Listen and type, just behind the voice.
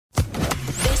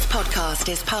podcast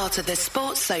is part of the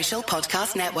Sports Social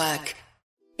Podcast Network.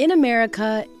 In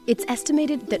America, it's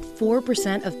estimated that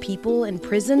 4% of people in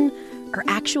prison are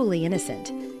actually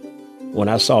innocent. When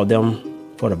I saw them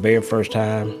for the very first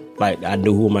time, like I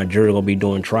knew who my jury gonna be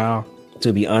doing trial.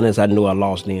 To be honest, I knew I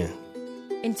lost then.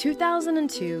 In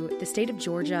 2002, the state of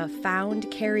Georgia found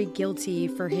Kerry guilty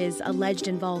for his alleged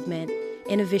involvement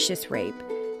in a vicious rape.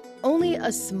 Only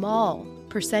a small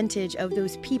percentage of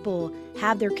those people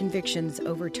have their convictions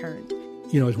overturned.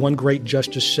 You know, as one great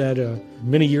justice said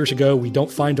many years ago, we don't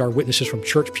find our witnesses from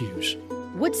church pews.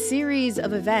 What series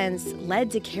of events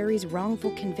led to Kerry's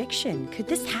wrongful conviction? Could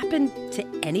this happen to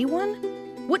anyone?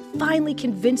 What finally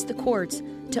convinced the courts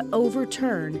to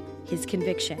overturn his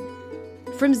conviction?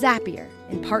 From Zapier,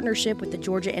 in partnership with the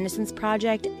Georgia Innocence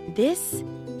Project, this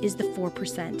is The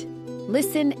 4%.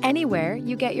 Listen anywhere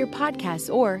you get your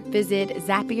podcasts or visit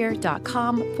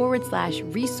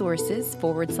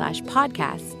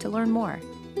zapier.com/resources/podcasts to learn more.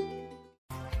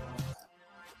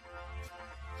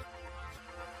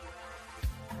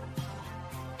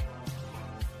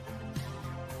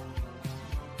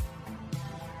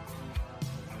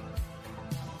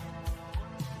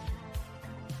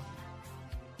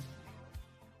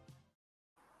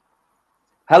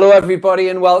 Hello, everybody,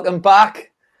 and welcome back.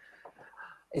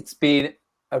 It's been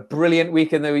a brilliant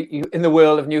week in the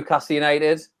world of Newcastle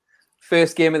United.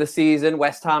 First game of the season,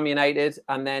 West Ham United.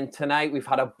 And then tonight we've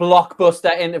had a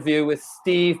blockbuster interview with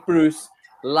Steve Bruce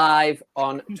live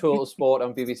on Total Sport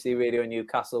on BBC Radio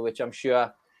Newcastle, which I'm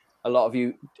sure a lot of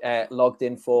you logged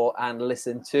in for and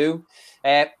listened to.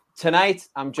 Tonight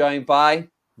I'm joined by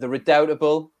the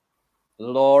redoubtable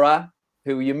Laura,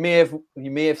 who you may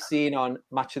have seen on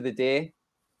Match of the Day,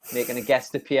 making a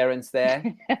guest appearance there.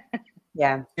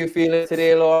 Yeah. How do you feel it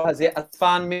today, Laura? Has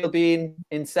fan mail been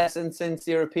incessant since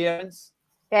your appearance?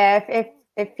 Yeah,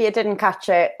 if you didn't catch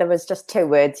it, there was just two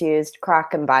words used,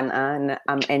 crack and banter, and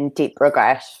I'm in deep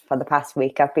regret for the past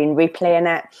week. I've been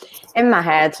replaying it in my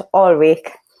head all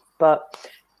week, but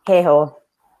hey-ho,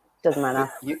 doesn't matter.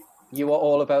 You were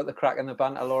all about the crack and the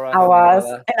banter, Laura. I was,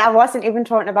 and I wasn't even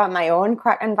talking about my own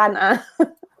crack and banter.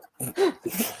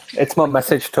 It's my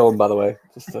message tone, by the way,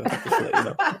 just to let you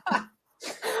know.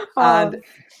 And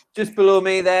just below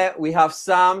me there, we have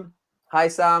Sam. Hi,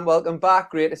 Sam. Welcome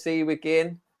back. Great to see you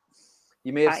again.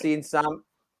 You may have seen Sam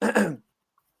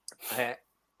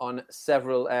on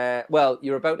several... well,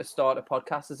 you're about to start a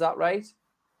podcast. Is that right?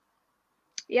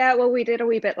 Yeah, well, we did a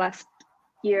wee bit last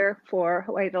year for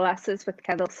Away the Lasses with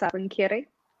Kendall, Sam and Katie.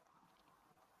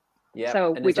 Yeah.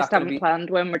 So we just haven't planned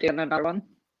when we're doing another one.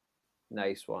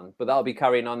 Nice one. But that'll be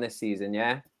carrying on this season,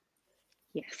 yeah?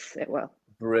 Yes, it will.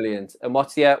 Brilliant. And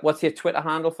what's your Twitter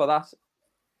handle for that?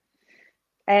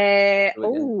 I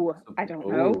don't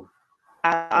know.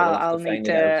 I'll need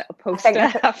to post it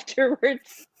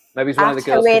afterwards. Maybe it's one of the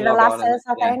girls. Away the Lasses,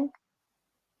 I think.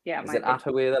 Yeah, is it at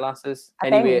Away the Lasses?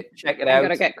 Anyway, check it out. I'm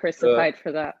gonna get crucified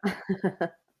for that.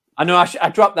 I know I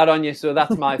dropped that on you, so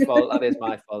that's my fault. That is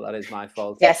my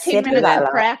fault. Yes, 15 minutes of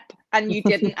prep, and you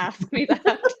didn't ask me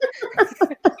that.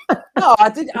 No, I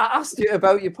did. I asked you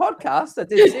about your podcast. I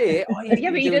did say. Yeah,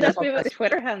 but you didn't ask me what the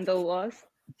Twitter handle was.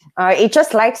 He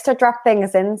just likes to drop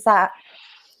things in, Sat.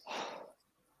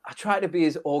 I try to be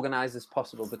as organised as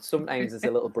possible, but sometimes there's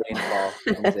a little brain fog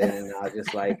comes in, and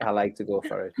I like to go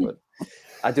for it. But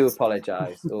I do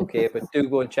apologise. Okay, but do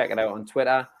go and check it out on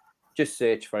Twitter. Just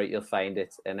search for it, you'll find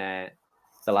it. And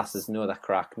the lasses know that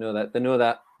crack, they know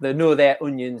their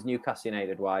onions, Newcastle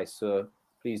United wise. So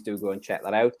please do go and check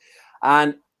that out.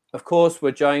 And of course,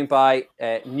 we're joined by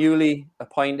newly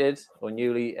appointed or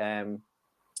newly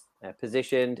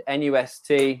positioned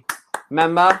NUST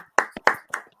member.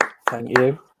 Thank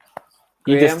you.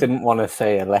 You Graham. just didn't want to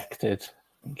say elected,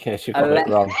 in case you got it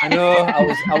wrong. I know. I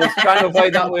was trying to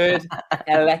avoid that word.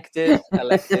 Elected.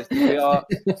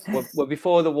 We're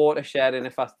before the watershed, and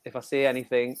if I say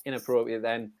anything inappropriate,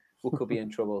 then we could be in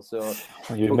trouble. So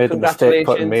you made a mistake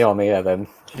putting me on here, then.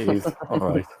 Jeez. All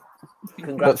right.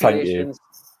 Congratulations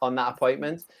on that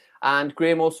appointment. And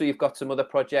Graham, also, you've got some other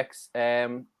projects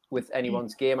with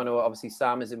Anyone's Game. I know obviously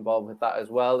Sam is involved with that as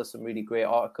well. There's some really great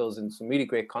articles and some really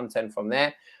great content from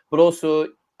there. But also,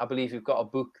 I believe you've got a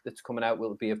book that's coming out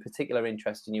will be of particular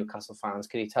interest to Newcastle fans.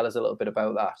 Can you tell us a little bit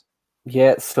about that?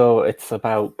 Yeah, so it's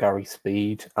about Gary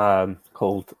Speed,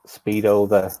 called Speedo,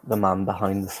 the man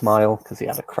behind the smile, because he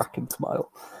had a cracking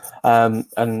smile.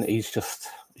 And he's just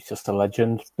a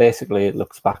legend. Basically, it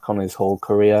looks back on his whole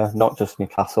career, not just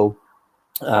Newcastle.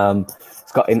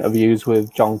 It's got interviews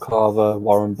with John Carver,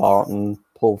 Warren Barton,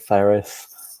 Paul Ferris,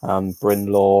 Bryn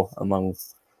Law, among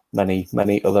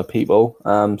many other people.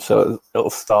 So it'll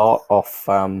start off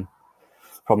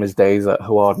from his days at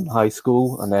Hawarden High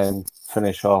School, and then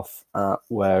finish off at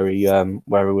where he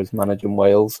was managing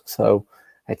Wales. So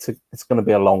it's going to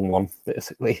be a long one,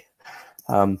 basically.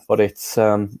 But it's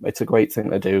a great thing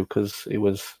to do because he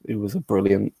was a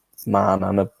brilliant man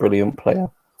and a brilliant player.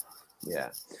 Yeah.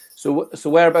 So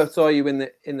whereabouts are you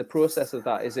in the process of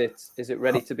that? Is it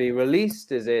ready to be released?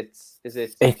 Do you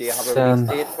have a release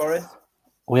date for it?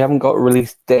 We haven't got a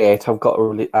release date. I've got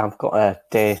a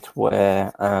date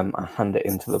where I hand it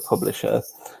into the publisher.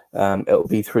 It'll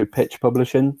be through Pitch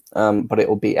Publishing, but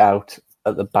it'll be out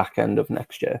at the back end of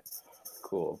next year.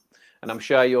 Cool. And I'm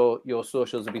sure your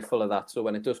socials will be full of that. So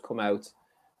when it does come out,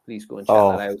 please go and check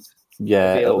that out.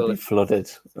 Yeah, it'll be flooded.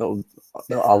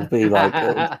 I'll be like,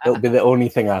 it'll be the only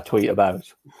thing I tweet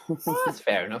about. Well, that's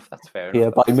fair enough. Yeah,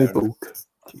 buy my book.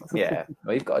 Yeah,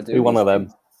 well, you've got to do one of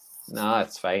them. No,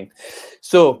 that's fine.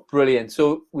 So brilliant.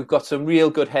 So we've got some real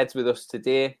good heads with us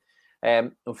today.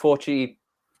 Unfortunately,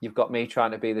 you've got me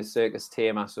trying to be the circus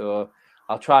tamer, so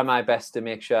I'll try my best to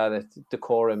make sure that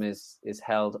decorum is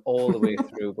held all the way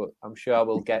through. But I'm sure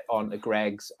we'll get on to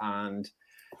Greg's and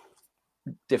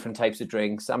different types of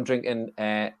drinks. I'm drinking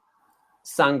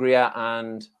sangria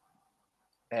and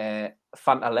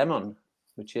Fanta Lemon,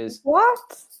 which is what?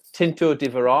 Tinto di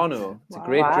Verano. It's a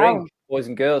great drink. Boys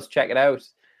and girls, check it out.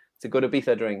 It's a good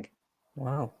Ibiza drink.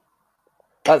 Wow.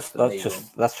 That's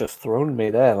just thrown me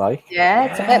there, like. Yeah,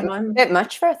 it's a bit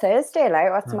much for a Thursday,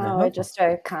 like. What's my just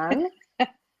a can?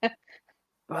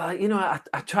 Well,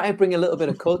 I try to bring a little bit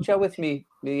of culture with me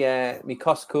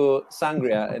Costco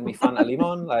sangria and me Fanta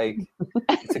Limon. Like,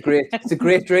 it's a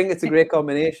great drink. It's a great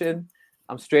combination.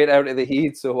 I'm straight out of the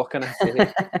heat, so what can I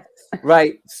say?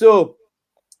 Right, so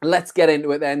let's get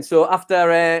into it then. So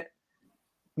after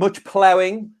much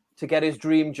ploughing to get his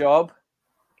dream job,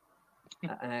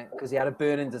 because he had a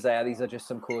burning desire. These are just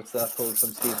some quotes that I pulled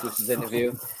from Steve Bruce's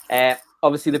interview.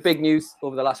 Obviously, the big news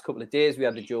over the last couple of days, we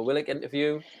had the Joe Willock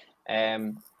interview,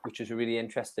 which was a really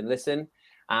interesting listen.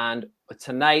 And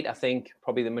tonight, I think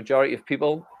probably the majority of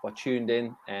people were tuned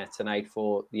in tonight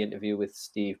for the interview with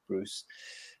Steve Bruce.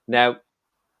 Now,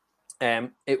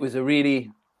 it was a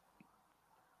really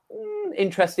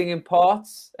interesting in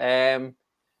parts.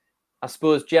 I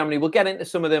suppose generally we'll get into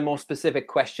some of the more specific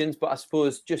questions, but I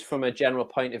suppose just from a general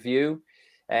point of view,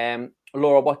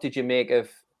 Laura, what did you make of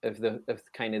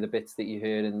kind of the bits that you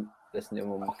heard and listened to,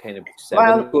 and what kind of said? We're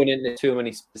not going into too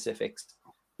many specifics.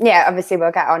 Yeah, obviously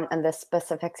we'll get on the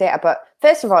specifics later. But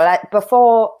first of all,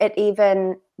 before it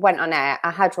even went on air, I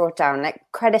had wrote down,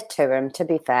 credit to him, to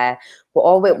be fair.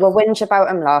 We'll whinge about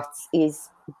him lots. He's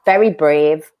very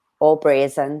brave or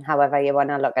brazen, however you want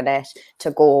to look at it,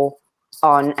 to go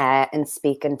on air and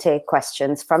speak and take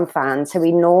questions from fans who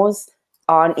he knows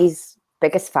aren't his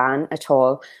biggest fan at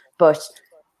all. But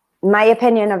my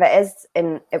opinion of it is,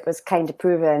 and it was kind of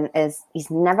proven, is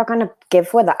he's never going to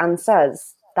give with the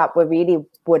answers that we really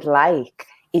would like.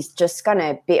 He's just going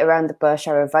to beat around the bush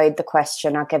or avoid the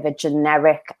question or give a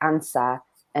generic answer,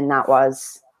 and that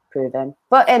was proven.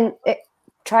 But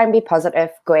try and be positive,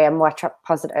 Graham. Watch up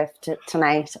positive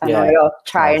tonight. I know you're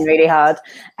trying really hard.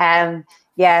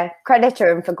 Credit to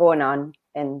him for going on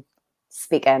and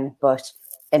speaking, but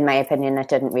in my opinion, it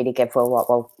didn't really give what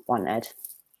we wanted.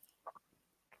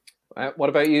 What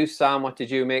about you, Sam? What did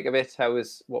you make of it?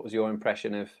 What was your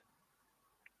impression of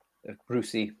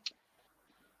Brucey?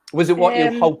 Was it what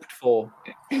you hoped for?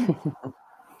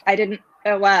 I didn't.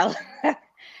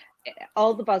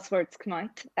 All the buzzwords come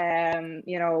out.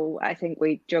 I think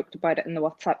we joked about it in the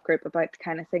WhatsApp group about the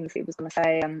kind of things he was going to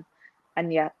say,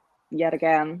 and yet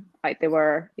again, they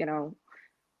were,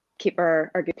 keep our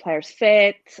good players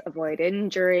fit, avoid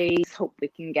injuries, hope we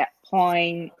can get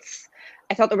points.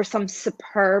 I thought there were some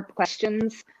superb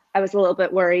questions. I was a little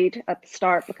bit worried at the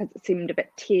start because it seemed a bit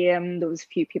tame. There was a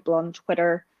few people on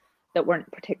Twitter that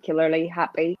weren't particularly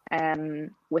happy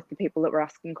with the people that were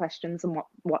asking questions and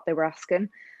what they were asking.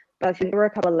 But I think there were a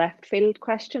couple of left field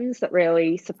questions that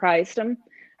really surprised him.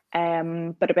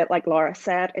 But a bit like Laura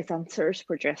said, his answers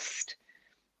were just,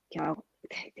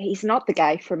 he's not the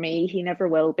guy for me. He never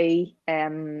will be.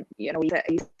 He's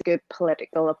a good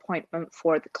political appointment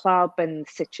for the club and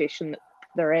the situation that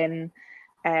they're in.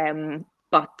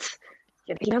 But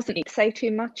he doesn't need to say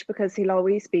too much because he'll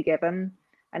always be given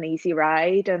an easy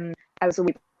ride. And I was a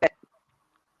wee bit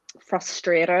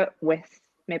frustrated with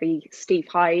maybe Steve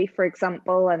Howe, for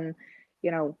example. And,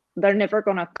 they're never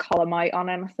going to call him out on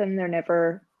anything. They're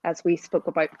never, as we spoke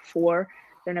about before,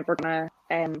 they're never going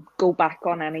to go back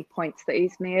on any points that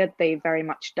he's made. They very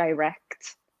much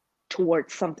direct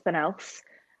towards something else.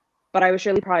 But I was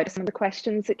really proud of some of the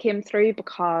questions that came through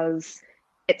because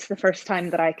it's the first time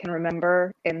that I can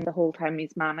remember in the whole time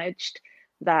he's managed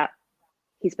that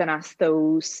he's been asked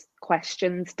those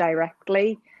questions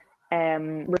directly,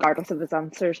 regardless of his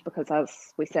answers, because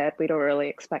as we said, we don't really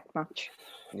expect much.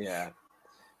 Yeah.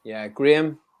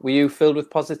 Graham, were you filled with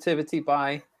positivity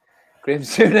by Graham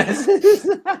Souness?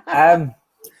 Graham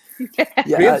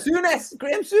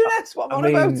Souness. What am I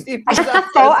about? I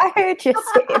thought I heard you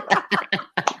say that.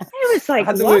 I was like, I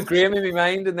had the word Graham in my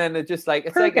mind, and then it just like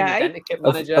it's like an identikit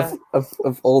manager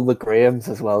of all the Grahams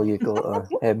as well. You got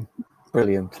him.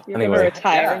 Brilliant. You're anyway, gonna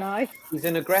retire now. He's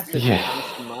an aggressive,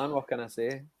 handsome man. What can I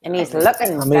say? And he's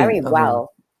looking very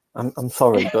well. I'm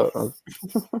sorry, but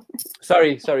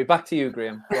sorry. Back to you,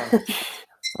 Graham. Go on.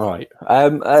 Right.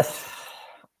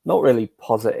 Not really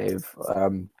positive.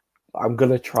 I'm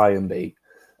gonna try and be.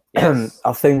 Yes.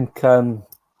 I think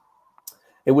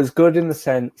it was good in the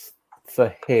sense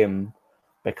for him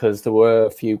because there were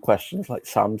a few questions, like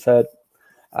Sam said,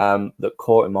 that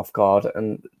caught him off guard,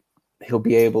 and he'll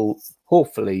be able,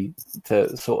 hopefully,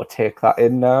 to sort of take that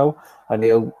in now, and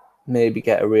he'll maybe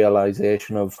get a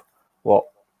realization of what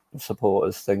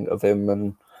supporters think of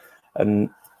him, and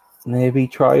maybe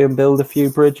try and build a few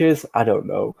bridges. I don't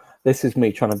know. This is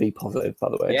me trying to be positive, by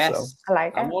the way. Yes, so. I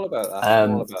like it. I'm all about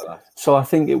that. So I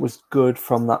think it was good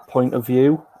from that point of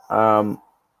view.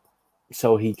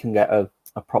 So he can get a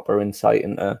proper insight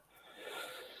into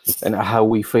how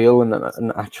we feel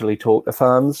and actually talk to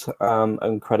fans.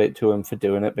 And credit to him for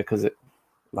doing it, because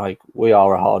we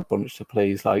are a hard bunch to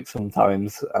please. Like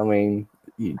sometimes, I mean,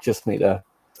 you just need to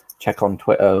check on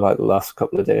Twitter. Like the last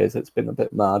couple of days, it's been a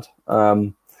bit mad.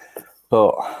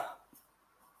 But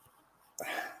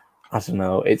I don't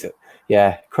know.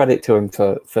 Credit to him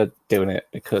for doing it,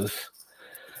 because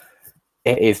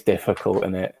it is difficult,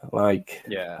 isn't it? Like,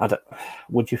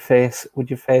 would you face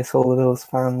all of those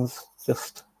fans?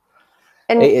 Just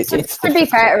and it's to be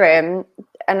fair to him,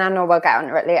 and I know we'll get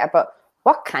onto it later, but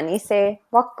what can he say?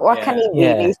 What can he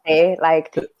really say?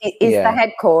 Like, he's the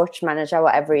head coach, manager,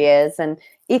 whatever he is, and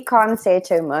he can't say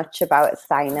too much about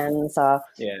signings or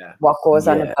what goes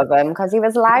on above him, because he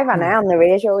was live on air on the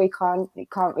radio. He can't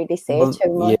really say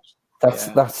too much.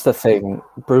 That's the thing.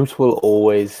 Bruce will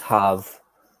always have.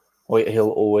 He'll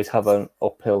always have an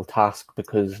uphill task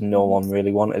because no one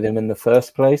really wanted him in the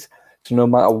first place. So no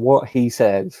matter what he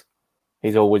says,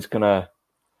 he's always gonna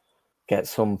get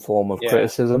some form of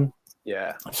criticism.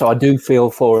 Yeah. So I do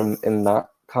feel for him in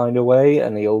that kind of way,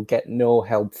 and he'll get no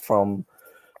help from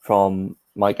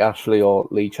Mike Ashley or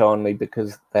Lee Charnley,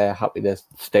 because they're happy to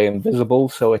stay invisible.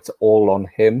 So it's all on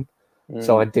him.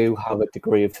 So I do have a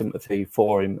degree of sympathy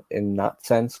for him in that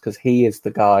sense, because he is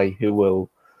the guy who will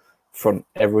front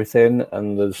everything,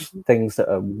 and there's things that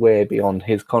are way beyond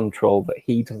his control that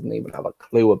he doesn't even have a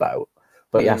clue about,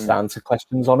 but he has to answer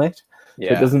questions on it.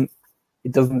 So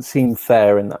it doesn't seem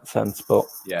fair in that sense, but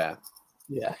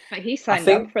but he signed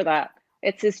up for that.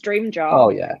 It's his dream job. Oh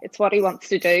yeah, it's what he wants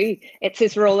to do. It's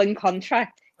his rolling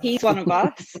contract. He's one of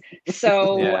us.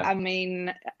 So I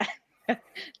mean,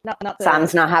 not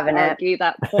Sam's not having argue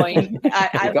that point.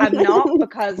 I'm not,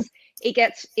 because he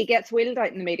gets wheeled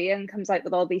out in the media and comes out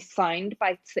with all these sound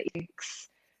bites that he thinks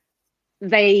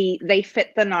they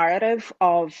fit the narrative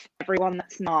of everyone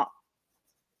that's not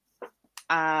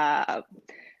a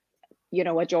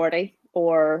Geordie,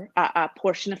 or a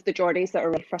portion of the Geordies that are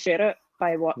really frustrated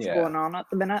by what's going on at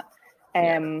the minute.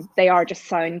 They are just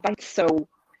sound bites. So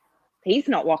he's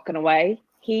not walking away.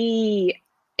 He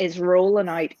is rolling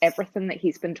out everything that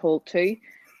he's been told to,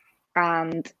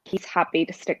 and he's happy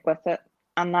to stick with it.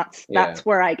 And that's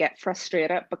where I get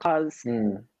frustrated, because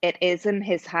it is in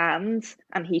his hands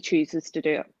and he chooses to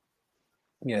do it.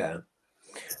 Yeah.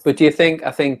 But do you think,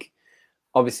 I think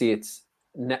obviously it's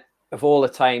of all the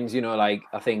times, I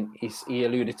think he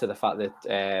alluded to the fact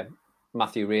that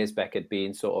Matthew Raisbeck had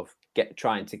been sort of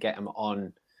trying to get him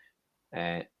on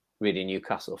Radio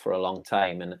Newcastle for a long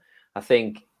time. And I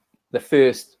think the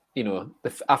first,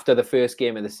 after the first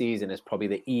game of the season is probably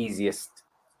the easiest.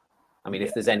 I mean,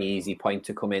 if there's any easy point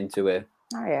to come into a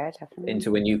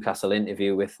Newcastle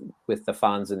interview with the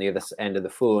fans on the other end of the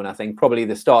phone, I think probably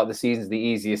the start of the season is the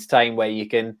easiest time where you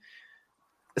can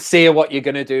say what you're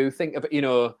going to do. Think about,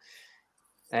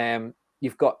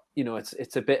 you've got,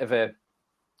 it's a bit of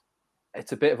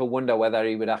a wonder whether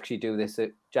he would actually do this at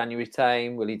January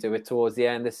time. Will he do it towards the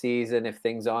end of the season if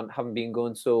things haven't been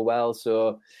going so well?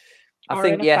 So I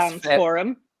think fans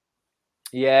forum.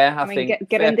 Yeah, I think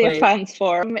get into a fans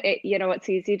forum. It's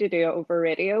easy to do it over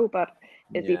radio, but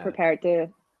is he prepared to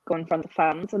go in front of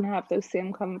fans and have those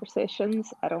same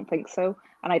conversations? I don't think so,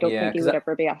 and I don't think he would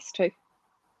ever be asked to.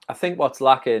 I think what's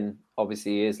lacking,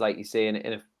 obviously, is like you say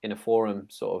in a forum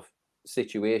sort of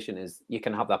situation is you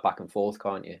can have that back and forth,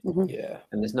 can't you? Yeah.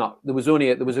 And there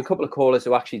was a couple of callers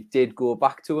who actually did go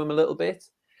back to him a little bit.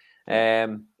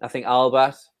 I think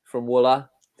Albert from Wooler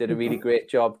did a really great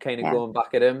job kind of going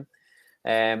back at him.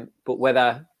 But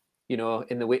whether, you know,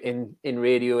 in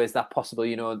radio, is that possible?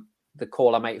 You know, the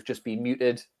caller might have just been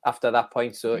muted after that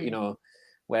point. So, you know,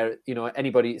 where, you know,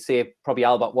 anybody say probably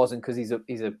Albert wasn't, because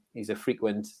he's a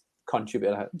frequent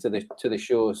contributor to the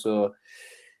show. So,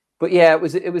 but yeah,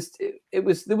 there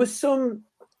was some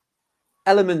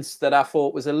elements that I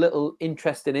thought was a little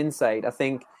interesting insight. I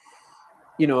think,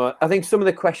 you know, some of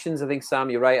the questions, I think, Sam,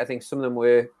 you're right. I think some of them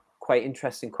were quite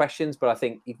interesting questions, but I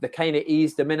think they kind of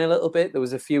eased them in a little bit. There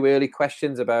was a few early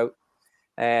questions about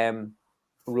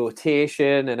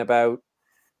rotation and about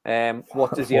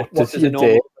what does your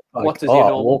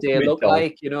normal day look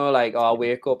like? You know, like, oh, I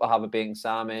wake up, I have a bacon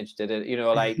sandwich, did it? You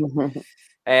know, like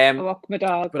I walk my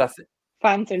dog. But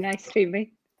fans are nice to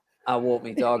me. I walk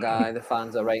my dog. The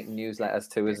fans are writing newsletters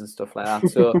to us and stuff like that.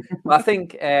 So I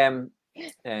think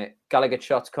Gallagher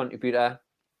Shots contributor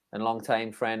and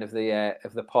long-time friend of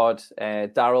the pod,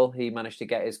 Daryl, he managed to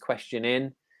get his question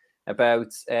in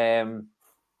about the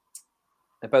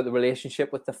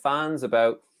relationship with the fans,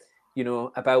 about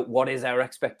what is our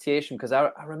expectation. Because I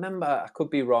remember, I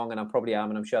could be wrong, and I probably am,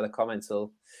 and I'm sure the comments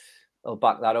will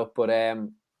back that up. But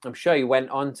I'm sure he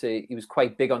was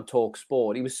quite big on Talk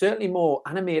Sport. He was certainly more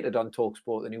animated on Talk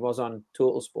Sport than he was on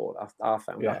Total Sport, I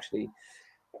found, actually.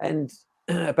 And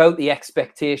about the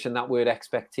expectation, that word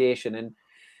expectation. And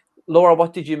Laura,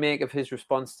 what did you make of his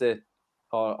response to,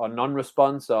 or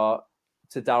non-response, or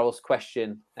to Daryl's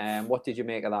question? What did you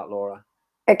make of that, Laura?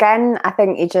 Again, I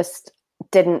think he just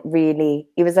didn't really,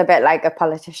 he was a bit like a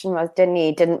politician was, didn't he?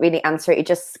 He didn't really answer it. He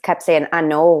just kept saying, I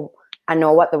know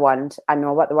what they want.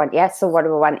 Yes, so what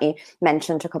do we want? He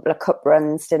mentioned a couple of cup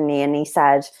runs, didn't he? And he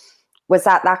said, was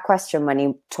that question when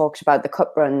he talked about the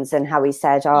cup runs and how he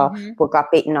said, we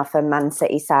got beaten off a Man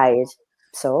City side.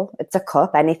 So it's a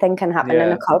cup. Anything can happen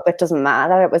in a cup. It doesn't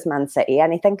matter that it was Man City.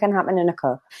 Anything can happen in a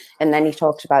cup. And then he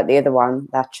talked about the other one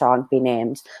that shan't be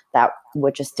named that we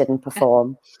just didn't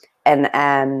perform. And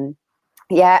I know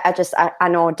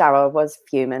Daryl was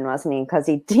fuming, wasn't he? Because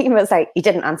he was like, he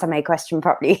didn't answer my question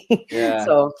properly. Yeah.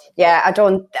 So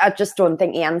I just don't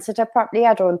think he answered it properly.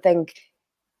 I don't think.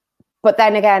 But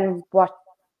then again,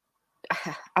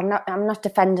 I'm not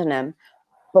defending him,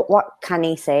 but what can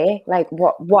he say? Like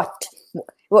what?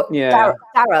 Yeah.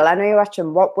 Daryl, I know you're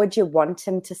watching. What would you want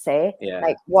him to say? Yeah.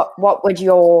 Like what would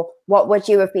you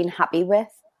have been happy with?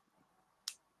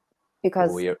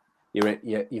 Because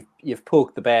you've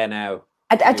poked the bear now.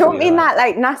 I don't mean that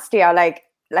like nasty or like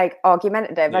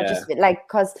argumentative. Yeah. I just like,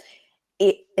 because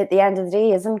at the end of the day,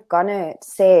 he isn't gonna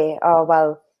say, oh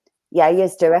well, yeah, you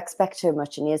do expect too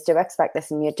much, and you do expect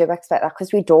this, and you do expect that,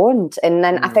 because we don't. And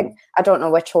then I think, I don't know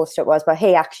which host it was, but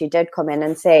he actually did come in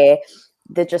and say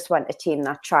they just want a team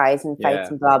that tries and fights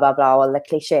and blah blah blah, all the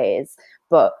cliches.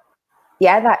 But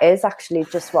yeah, that is actually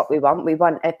just what we want. We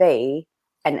want to be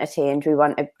entertained. We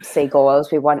want to see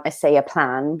goals. We want to see a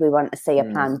plan. We want to see a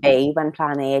plan B when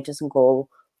plan A doesn't go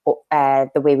the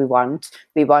way we want.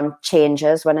 We want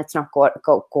changes when it's not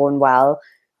going well.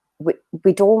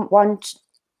 We don't want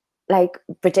like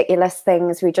ridiculous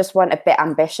things. We just want a bit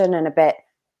ambition and a bit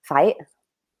fight.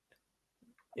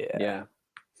 Yeah.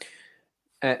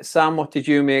 Sam, what did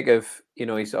you make of,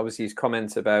 his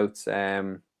comments about,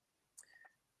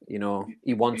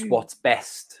 he wants what's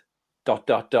best, ...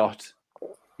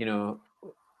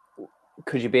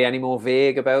 Could you be any more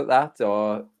vague about that,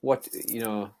 or what?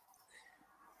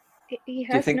 He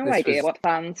has no idea what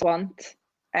fans want.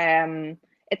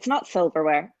 It's not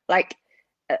silverware. Like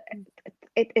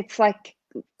it's like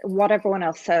what everyone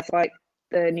else says. Like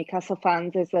the Newcastle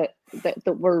fans is that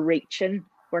we're reaching.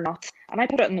 We're not. And I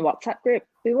put it in the WhatsApp group.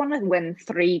 We want to win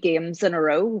 3 games in a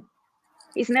row.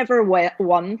 He's never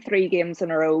won 3 games in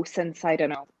a row since, I don't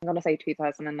know, I'm going to say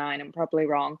 2009. I'm probably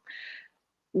wrong.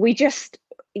 We just,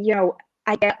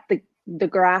 I get the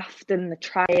graft and the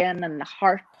trying and the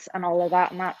heart and all of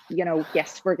that. And that,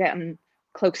 yes, we're getting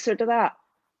closer to that.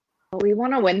 But we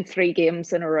want to win 3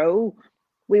 games in a row.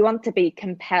 We want to be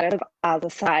competitive as a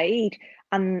side.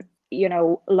 And,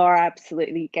 Laura,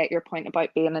 absolutely get your point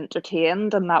about being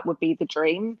entertained, and that would be the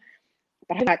dream.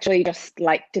 But I'd actually just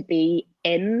like to be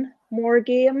in more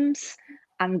games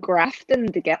and grafting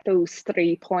to get those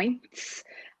 3 points.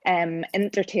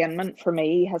 Entertainment for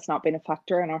me has not been a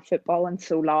factor in our football in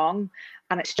so long,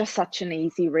 and it's just such an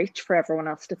easy reach for everyone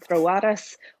else to throw at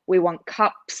us. We want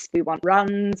cups, we want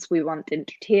runs, we want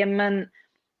entertainment.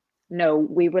 No,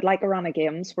 we would like a run of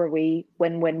games where we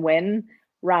win,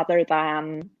 rather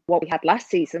than what we had last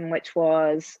season, which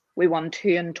was we won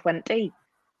 2-20,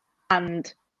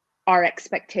 and our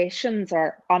expectations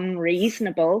are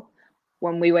unreasonable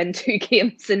when we win 2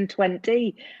 games in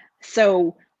 20.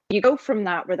 So you go from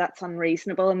that where that's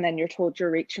unreasonable, and then you're told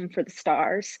you're reaching for the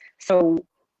stars. So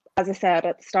as I said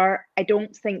at the start, I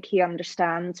don't think he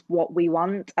understands what we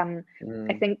want. And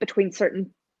I think between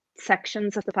certain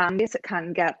sections of the fan base, it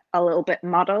can get a little bit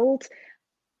muddled.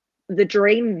 The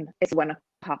dream is to win a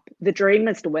cup. The dream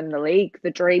is to win the league.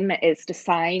 The dream is to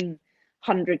sign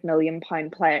 £100 million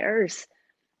players.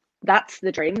 That's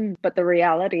the dream. But the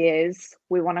reality is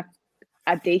we want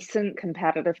a decent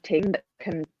competitive team that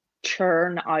can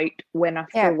churn out win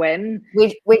after win.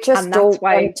 We just don't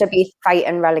want to be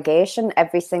fighting relegation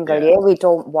every single year. We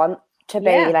don't want to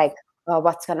be like, oh,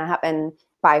 what's going to happen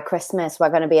by Christmas? We're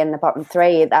going to be in the bottom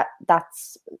 3.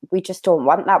 We just don't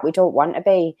want that. We don't want to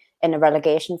be in a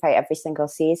relegation fight every single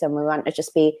season. We want to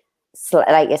just be,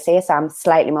 like you say, Sam,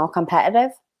 slightly more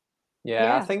competitive.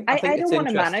 I think I don't want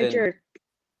a manager.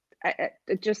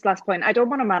 Just last point, I don't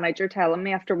want a manager telling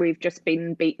me after we've just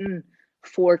been beaten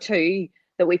 4-2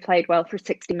 that we played well for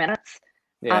 60 minutes.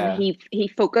 And he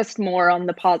focused more on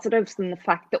the positives than the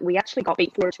fact that we actually got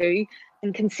beat 4-2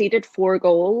 and conceded 4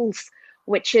 goals,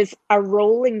 which is a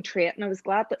rolling trait. And I was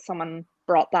glad that someone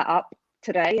brought that up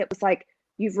today. It was like,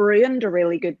 you've ruined a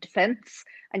really good defense.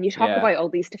 And you talk about all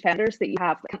these defenders that you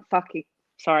have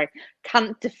that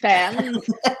can't defend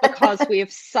because we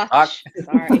have such a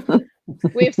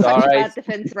bad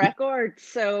defense record.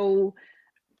 So,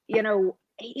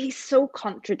 he's so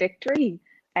contradictory.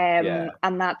 And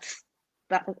that's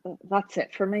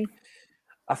it for me.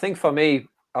 I think for me,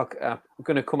 I'm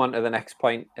going to come on to the next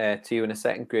point to you in a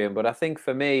second, Graham. But I think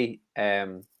for me,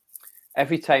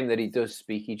 every time that he does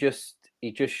speak, he just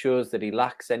shows that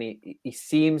he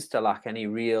seems to lack any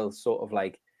real sort of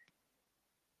like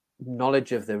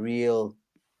knowledge of the real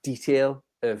detail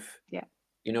of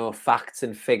facts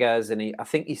and figures. And I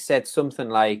think he said something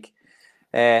like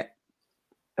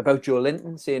about Joe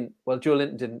Linton, saying, well, Joe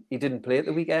Linton didn't play at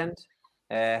the weekend.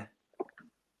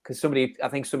 Because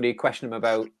somebody questioned him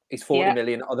about his 40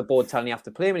 million, or the board telling you have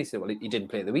to play him, and he said, well, he didn't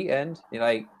play at the weekend. You're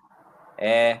like,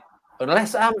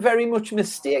 unless I'm very much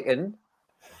mistaken,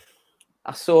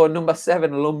 I saw number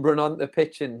 7 lumbering on the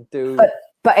pitch and do.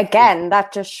 But again,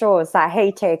 that just shows that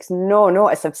he takes no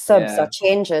notice of subs or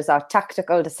changes or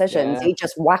tactical decisions. He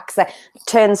just whacks it,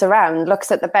 turns around,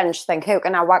 looks at the bench, think, who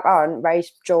can I whack on? Right,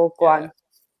 Joe, go on.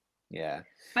 Yeah.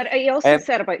 But he also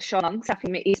said about Sean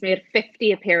Unsafi, he's made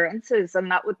 50 appearances,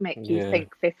 and that would make you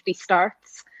think 50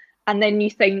 starts. And then you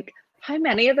think, how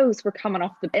many of those were coming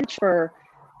off the bench for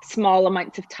small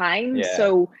amounts of time? Yeah.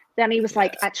 So then he was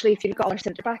like, actually, if you look at all our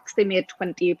centre-backs, they made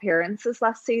 20 appearances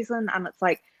last season. And it's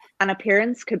like, an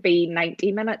appearance could be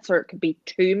 90 minutes, or it could be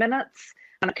 2 minutes,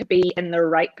 and it could be in the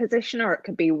right position, or it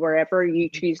could be wherever you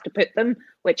choose to put them,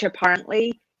 which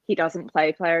apparently he doesn't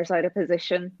play players out of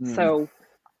position. So,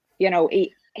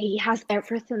 he has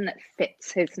everything that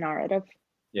fits his narrative.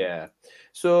 Yeah.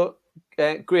 So,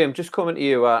 Graham, just coming to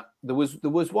you, there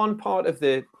was one part of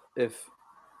the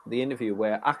interview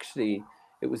where actually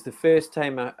it was the first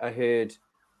time I heard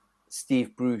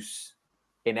Steve Bruce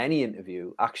in any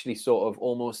interview actually sort of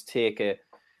almost take a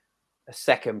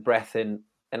second breath and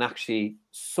actually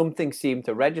something seemed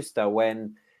to register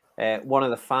when one of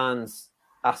the fans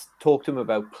talked to him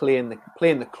about playing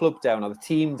the club down or the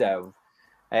team down.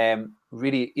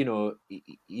 Really,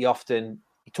 he often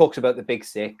talks about the big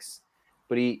 6,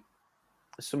 but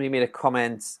somebody made a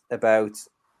comment about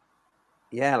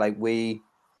he had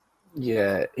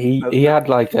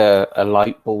like a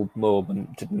light bulb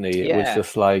moment, didn't he? It was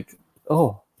just like,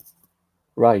 oh,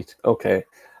 right, okay,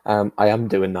 I am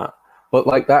doing that. But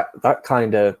like that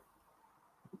kind of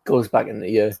goes back into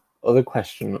your other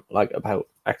question, like about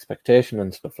expectation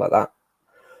and stuff like that.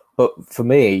 But for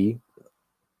me,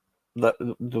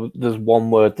 there's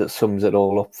one word that sums it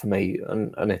all up for me,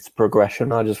 and it's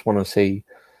progression. I just want to see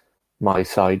my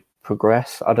side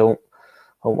progress. I don't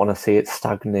want to see it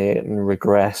stagnate and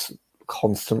regress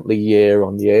constantly year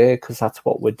on year, because that's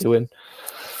what we're doing.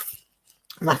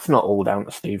 And that's not all down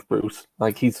to Steve Bruce.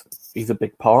 Like he's a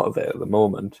big part of it at the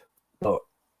moment, but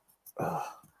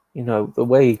the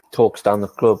way he talks down the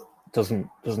club doesn't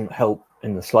help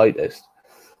in the slightest.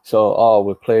 So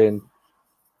we're playing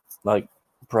like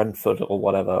Brentford or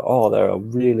whatever. They're a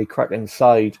really cracking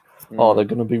side. They're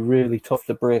going to be really tough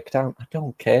to break down. I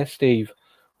don't care, Steve.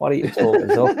 Why don't you talk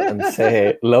us up and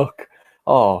say, look,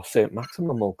 St.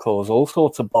 Maximum will cause all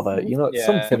sorts of bother,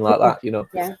 something like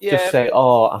that, Just say,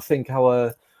 I think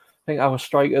our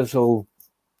strikers will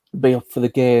be up for the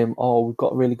game, or we've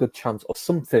got a really good chance, or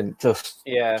something. Just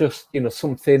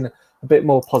something a bit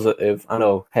more positive. I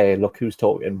know, hey, look who's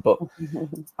talking, but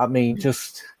I mean,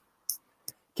 just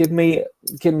give me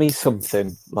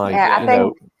something like I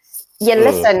think you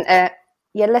listen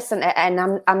to it,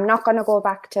 and I'm not going to go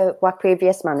back to what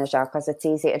previous manager because it's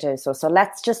easy to do so. So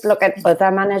let's just look at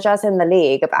other managers in the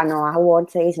league. I know I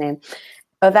won't say his name.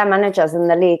 Other managers in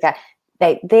the league,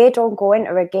 they don't go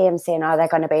into a game saying, "Oh, they're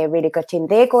going to be a really good team."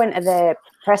 They go into the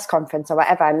press conference or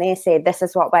whatever, and they say, "This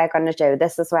is what we're going to do.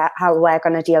 This is how we're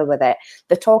going to deal with it."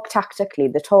 They talk tactically.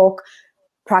 They talk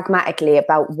pragmatically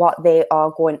about what they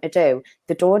are going to do.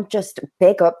 They don't just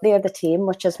big up the other team,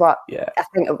 which is what I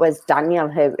think it was Daniel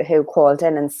who called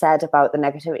in and said about the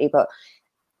negativity. But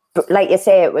like you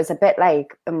say, it was a bit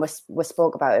like, and we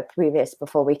spoke about it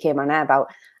before we came on air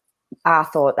about, I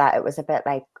thought that it was a bit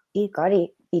like,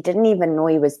 he didn't even know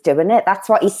he was doing it. That's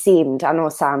what he seemed. I know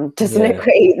Sam doesn't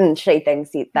agree and she thinks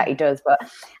that he does, but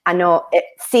I know it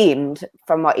seemed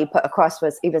from what he put across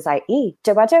was, he was like,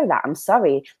 do I do that? I'm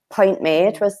sorry. Point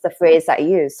made was the phrase that he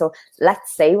used. So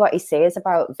let's see what he says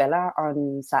about Villa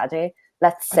on Saturday.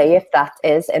 Let's see if that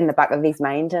is in the back of his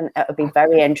mind, and it'll be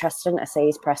very interesting to see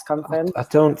his press conference. I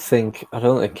don't think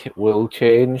it will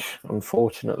change,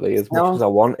 unfortunately, as much as I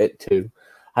want it to.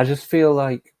 I just feel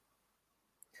like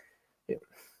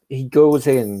he goes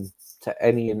in to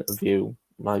any interview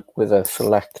like with a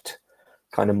select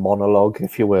kind of monologue,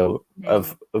 if you will,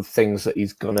 of things that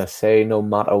he's gonna say no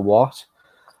matter what,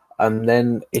 and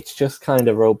then it's just kind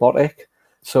of robotic.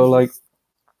 So like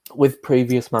with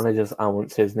previous managers, I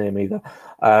won't say his name either,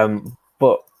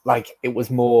 but like it was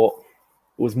more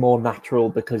natural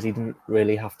because he didn't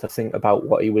really have to think about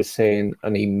what he was saying,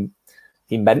 and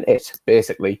he meant it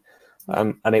basically.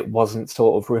 And it wasn't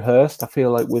sort of rehearsed. I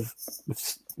feel like with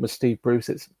Steve Bruce,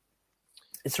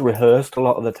 it's rehearsed a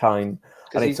lot of the time,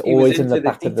 and it's always in the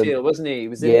back of the detail, wasn't he? He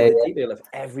was in the detail of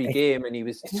every game, and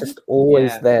it's just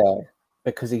always there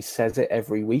because he says it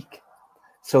every week.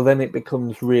 So then it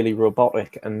becomes really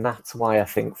robotic, and that's why I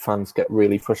think fans get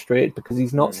really frustrated because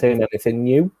he's not saying anything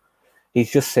new.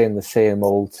 He's just saying the same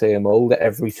old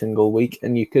every single week,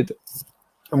 and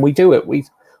we do it. We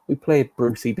play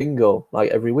Brucey bingo like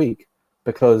every week.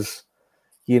 Because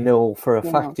you know for a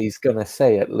fact he's going to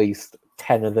say at least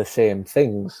 10 of the same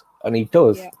things. And he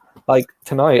does. Yeah. Like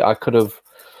tonight, I could have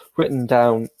written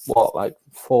down, 4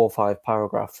 or 5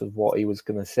 paragraphs of what he was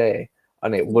going to say.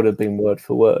 And it would have been word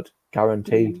for word,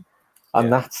 guaranteed.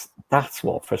 And that's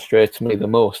what frustrates me the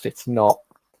most. It's not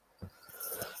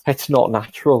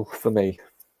natural for me.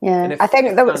 Yeah, I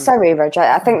think sorry, Roger.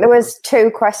 I think there was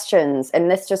 2 questions, and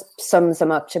this just sums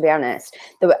them up. To be honest,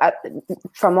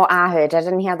 from what I heard, I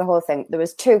didn't hear the whole thing. There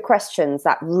was 2 questions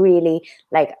that really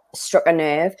struck a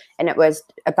nerve, and it was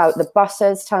about the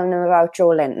bosses telling them about Joe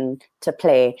Linton to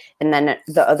play, and then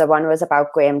the other one was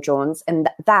about Graham Jones, and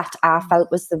that I felt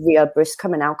was the real Bruce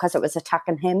coming out because it was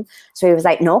attacking him. So he was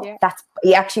like, "No,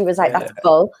 he actually was like, that's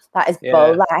bull. That is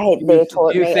bull. They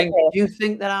told me." Do you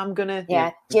think that I'm gonna?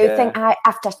 Yeah. Do you think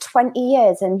after 20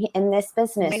 years in this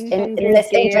business, in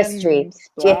this industry,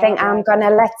 do you think I'm going to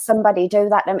let somebody do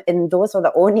that? And those were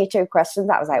the only 2 questions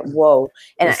that I was like, whoa.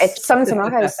 And it sums him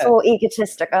up. I was so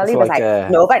egotistical. He was like,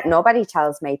 nobody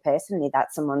tells me personally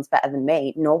that someone's better than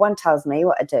me. No one tells me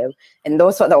what to do. And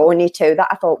those were the only 2 that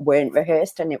I thought weren't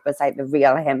rehearsed. And it was like the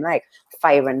real him,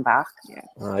 firing back.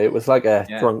 Yeah. It was like a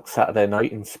drunk Saturday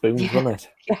night in Spoons, wasn't it?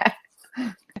 Yeah.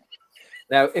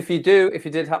 Now, if you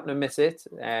did happen to miss it,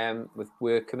 with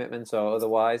work commitments or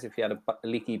otherwise, if you had a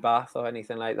leaky bath or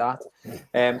anything like that,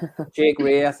 Jake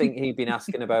Ray, I think he'd been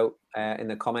asking about in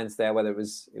the comments there whether it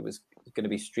was going to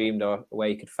be streamed or where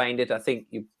you could find it. I think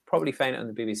you probably find it on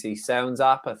the BBC Sounds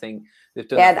app. I think they've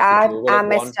done. Yeah, I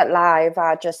missed it live.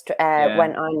 I just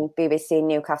went on BBC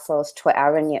Newcastle's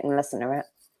Twitter, and you can listen to it.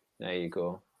 There you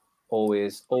go.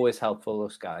 Always helpful.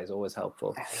 Those guys, always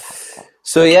helpful.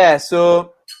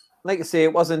 So. Like I say,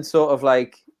 it wasn't sort of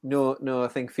like no. I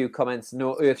think few comments,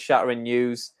 no earth-shattering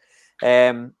news,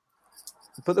 but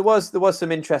there was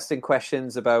some interesting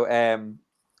questions about.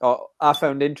 Or I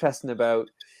found interesting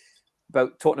about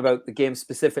talking about the game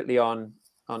specifically on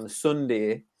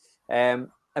Sunday.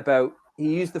 About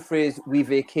he used the phrase "we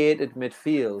vacated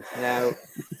midfield." Now,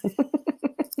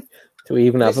 do we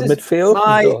even have a midfield?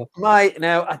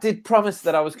 Now I did promise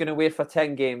that I was going to wait for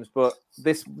 10 games, but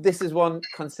this is one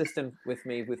consistent with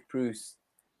me with Bruce.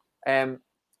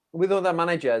 With other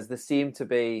managers, they seem to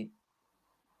be,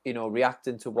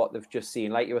 reacting to what they've just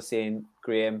seen. Like you were saying,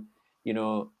 Graham,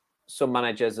 some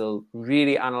managers will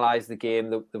really analyze the game.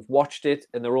 They've watched it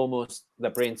and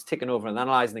their brain's ticking over and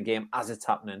analyzing the game as it's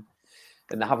happening.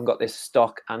 and they haven't got this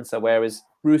stock answer. Whereas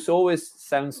Bruce always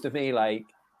sounds to me like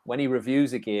when he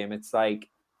reviews a game, it's like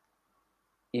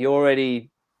he already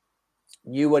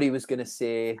knew what he was going to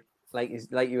say, like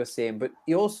you were saying, but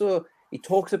he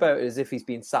talks about it as if he's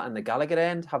been sat in the Gallagher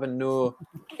end, having no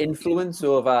influence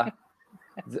over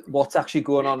what's actually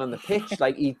going on the pitch.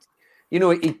 Like he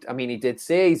did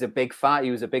say he was a big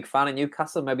fan of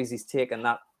Newcastle. Maybe he's taken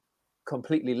that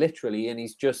completely literally, and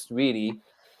he's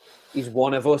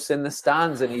one of us in the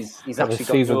stands, and he's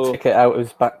actually got no ticket out of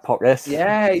his back pocket.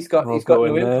 Yeah, he's got no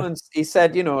influence. He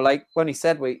said, like when he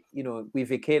said we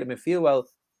vacated midfield. Well,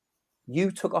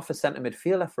 you took off a centre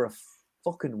midfielder for a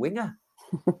fucking winger,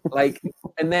 like,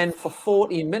 and then for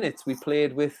 14 minutes we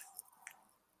played with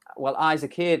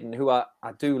Isaac Hayden, who I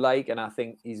do like, and I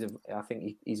think he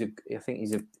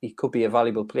could be a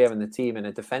valuable player in the team in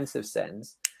a defensive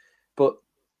sense, but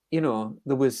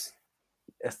there was.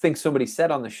 I think somebody said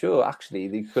on the show, actually,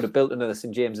 they could have built another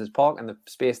St. James's Park in the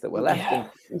space that were left.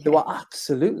 And they were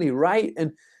absolutely right.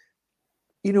 And,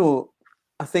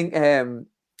 I think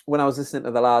when I was listening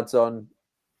to the lads on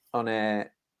the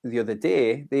other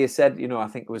day, they said, I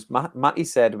think it was Matty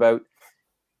said about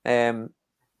the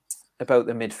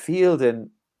midfield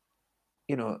and,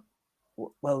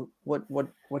 well, what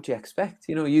do you expect?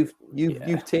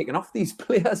 You've taken off these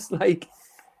players like...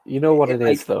 You know what it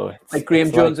is, though. Like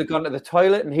Graham Jones had gone to the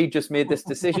toilet, and he just made this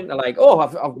decision to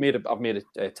I've made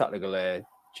a tactical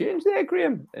change there,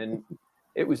 Graham, and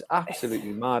it was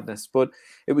absolutely madness. But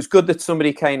it was good that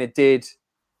somebody kind of did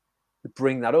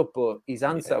bring that up. But his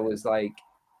answer was like,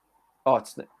 "Oh,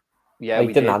 it's yeah." He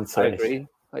didn't answer. I agree.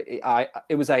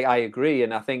 It was I agree,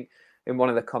 and I think in one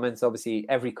of the comments, obviously,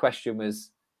 every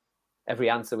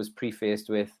answer was prefaced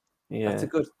with. Yeah.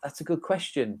 That's a good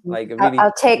question. Like,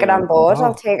 I'll take it on board.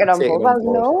 I'll take it on board. Well,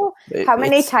 no. How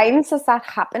many times has that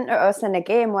happened to us in a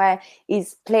game where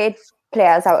he's played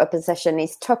players out of position,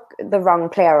 he's took the wrong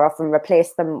player off and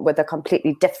replaced them with a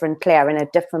completely different player in a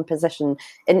different position,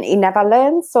 and he never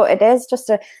learns. So it is just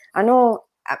I know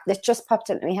it just popped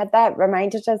into my head there. It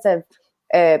reminded us of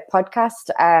a podcast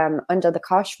Under the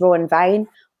Cosh, Rowan Vine.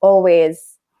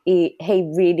 Always, he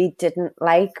really didn't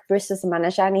like Bruce as a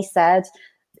manager, and he said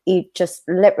he just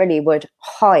literally would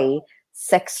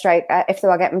if they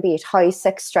were getting beat, high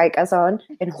 6 strikers on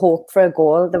and hope for a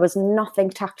goal. There was nothing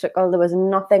tactical. There was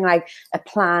nothing like a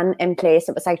plan in place.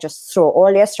 It was like just throw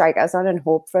all your strikers on and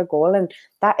hope for a goal. And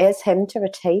that is him to a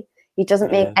T. He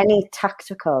doesn't make any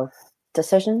tactical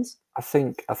decisions. I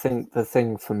think the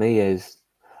thing for me is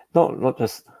not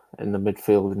just in the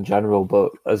midfield in general,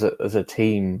 but as a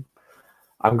team.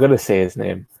 I'm gonna say his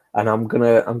name. And I'm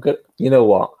gonna, you know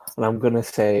what? And I'm gonna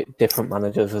say different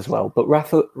managers as well. But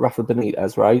Rafa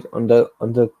Benitez, right?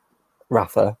 Under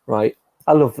Rafa, right?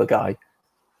 I love the guy.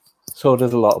 So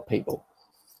does a lot of people.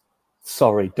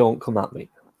 Sorry, don't come at me.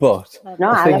 But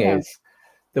the thing is,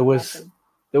 there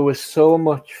was so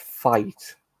much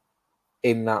fight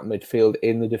in that midfield,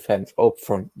 in the defence, up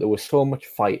front. There was so much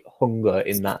fight, hunger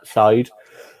in that side,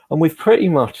 and we've pretty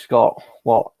much got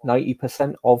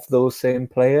 90% of those same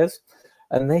players.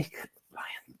 And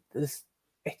it's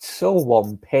so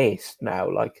one-paced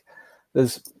now. Like,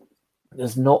 there's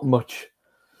not much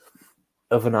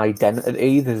of an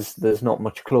identity. There's not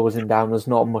much closing down. There's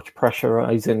not much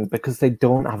pressurizing because they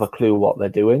don't have a clue what they're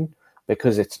doing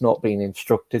because it's not being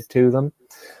instructed to them.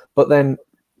 But then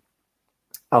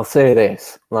I'll say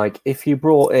this: like, if you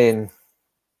brought in,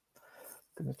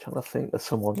 I'm trying to think of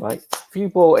someone, right? If you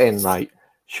brought in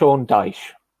Sean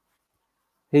Dyche.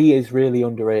 He is really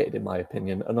underrated, in my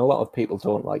opinion, and a lot of people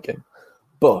don't like him.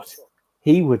 But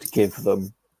he would give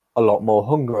them a lot more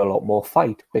hunger, a lot more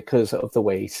fight because of the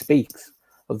way he speaks,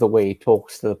 of the way he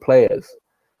talks to the players.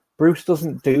 Bruce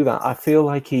doesn't do that. I feel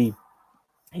like he's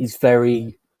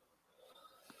very...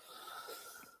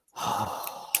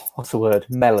 what's the word?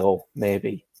 Mellow,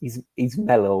 maybe. He's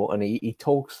mellow, and he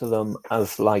talks to them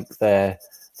as like they're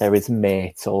his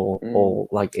mates or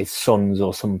like his sons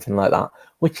or something like that,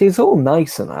 which is all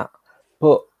nice and that.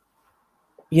 But,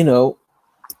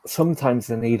 sometimes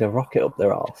they need a rocket up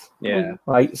their arse. Yeah.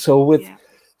 Right? So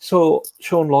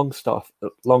Sean Longstaff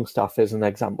is an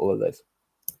example of this.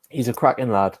 He's a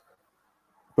cracking lad,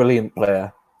 brilliant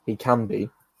player. He can be.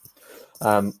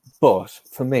 But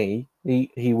for me,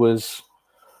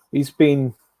 he's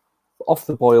been off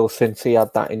the boil since he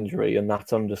had that injury, and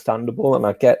that's understandable, and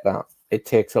I get that. It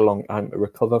takes a long time to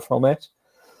recover from it.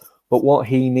 But what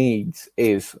he needs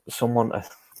is someone to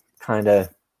kind of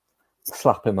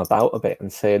slap him about a bit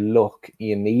and say, look,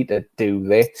 you need to do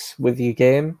this with your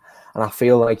game. And I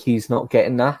feel like he's not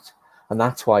getting that. And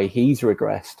that's why he's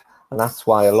regressed. And that's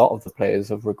why a lot of the players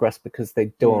have regressed, because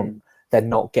they don't they're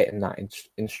not getting that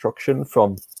instruction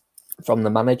from the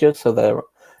manager. So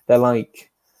they're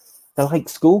like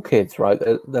school kids, right?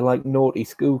 They're like naughty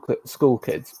school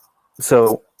kids.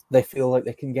 So they feel like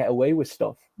they can get away with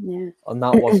stuff. Yeah. And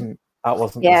that wasn't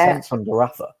the sense under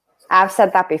Rafa. I've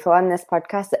said that before on this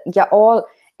podcast. You're all,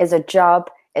 as a job,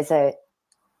 as a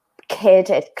kid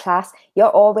at class, you're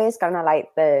always going to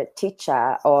like the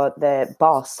teacher or the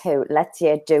boss who lets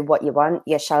you do what you want,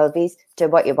 your shelvies, do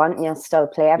what you want, and you'll still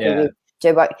play every week,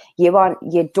 do what you want.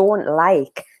 You don't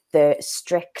like the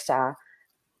stricter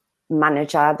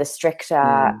manager, the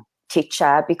stricter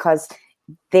teacher, because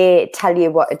they tell you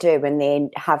what to do and they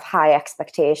have high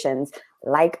expectations,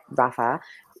 like Rafa.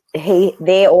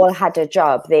 They all had a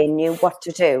job. They knew what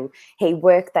to do. He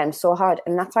worked them so hard,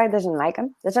 and that's why they didn't like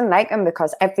him. They didn't like him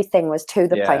because everything was to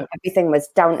the point. Everything was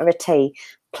down to a T,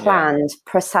 planned,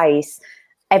 precise.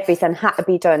 Everything had to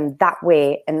be done that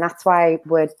way, and that's why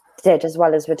we did as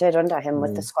well as we did under him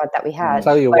with the squad that we had. I'll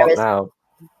tell you what now.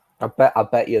 I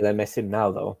bet you they miss him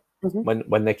now though.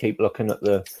 When they keep looking at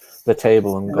the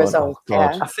table and going, oh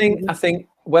God. I think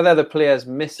whether the players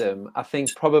miss him, I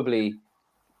think probably.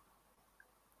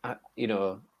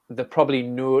 They probably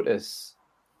notice,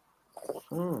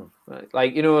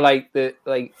 like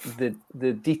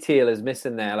the detail is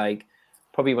missing there. Like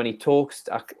probably when he talks,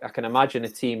 I can imagine a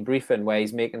team briefing where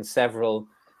he's making several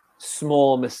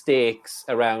small mistakes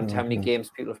around how many games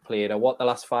people have played or what the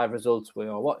last 5 results were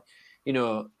or what,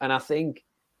 and I think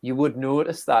you would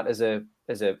notice that as a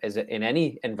in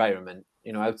any environment,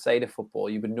 outside of football,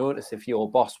 you would notice if your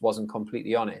boss wasn't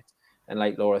completely on it. And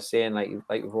like Laura's saying, like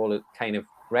we've all kind of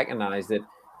recognise that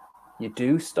you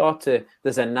do start to,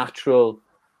 there's a natural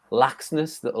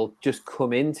laxness that'll just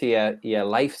come into your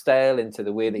lifestyle, into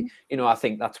the way that, I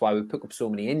think that's why we pick up so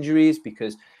many injuries,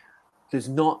 because there's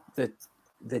not the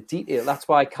detail. That's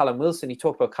why Callum Wilson, he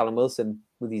talked about Callum Wilson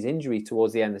with his injury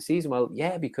towards the end of the season. Well,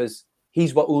 yeah, because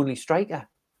he's our only striker.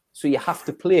 So you have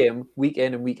to play him week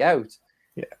in and week out.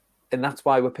 Yeah. And that's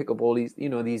why we pick up all these,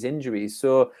 these injuries.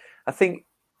 So I think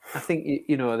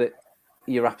that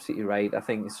you're absolutely right. I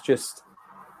think it's just,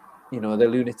 the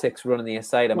lunatics running the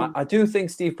asylum. I do think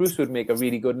Steve Bruce would make a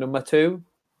really good number 2.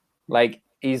 Like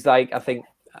he's like, I think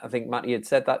Matty had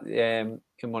said that in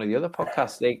one of the other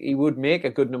podcasts. Like he would make a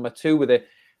good number 2 with a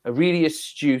really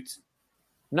astute,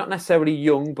 not necessarily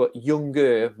young, but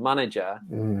younger manager.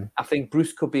 I think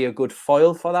Bruce could be a good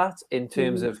foil for that in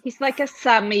terms of. He's like a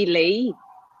Sammy Lee.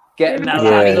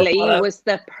 Sammy Lee was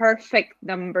the perfect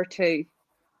number 2.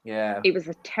 Yeah, he was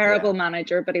a terrible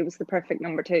manager, but he was the perfect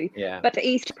number 2. Yeah, but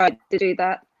he's tried to do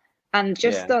that. And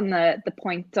just on the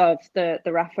point of the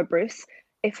Rafa Bruce,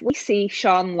 if we see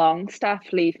Sean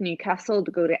Longstaff leave Newcastle to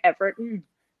go to Everton,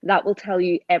 that will tell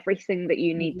you everything that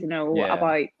you need to know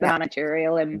about the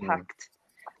managerial impact.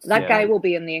 That guy will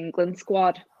be in the England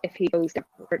squad if he goes to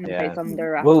Everton and plays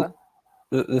under Rafa. Well,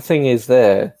 the thing is,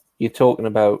 there you're talking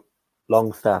about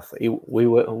Longstaff. We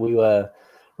were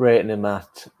rating him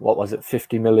at, what was it,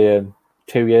 50 million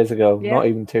 2 years ago, not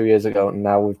even 2 years ago, and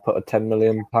now we've put a £10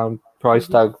 million price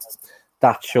tag.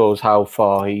 That shows how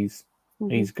far he's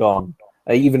gone.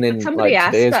 Even in somebody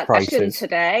like today's asked that prices question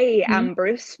today, and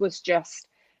Bruce was just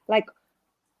like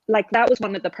that was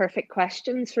one of the perfect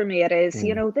questions for me. It is,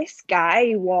 this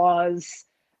guy was,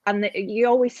 and you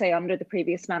always say under the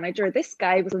previous manager, this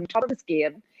guy was on top of his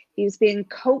game. He was being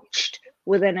coached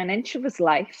within an inch of his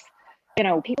life.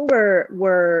 People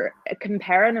were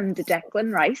comparing him to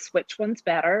Declan Rice. Which one's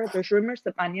better? There's rumours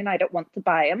that Man United want to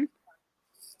buy him.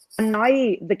 And now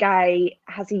the guy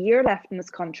has a year left in his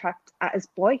contract at his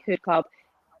boyhood club.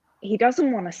 He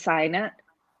doesn't want to sign it.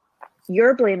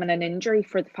 You're blaming an injury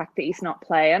for the fact that he's not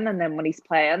playing. And then when he's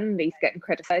playing, he's getting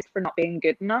criticised for not being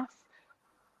good enough.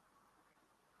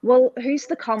 Well, who's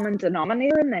the common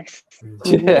denominator in this?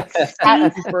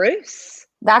 Steve Bruce.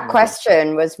 That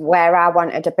question was where I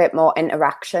wanted a bit more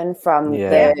interaction from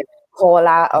the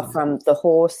caller or from the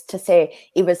host to say.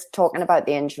 He was talking about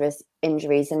the injuries,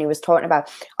 and he was talking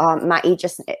about Matty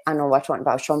I know we're talking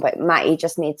about Sean, but Matty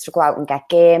just needs to go out and get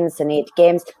games and need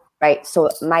games, right?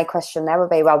 So my question there would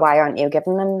be, well, why aren't you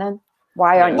giving them then?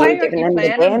 Why aren't you giving them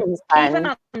the games?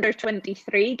 Even under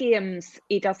 23 games,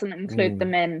 he doesn't include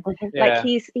them in. Like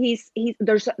he's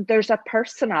there's a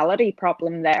personality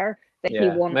problem there that he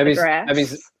won't address.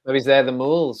 Maybe they're the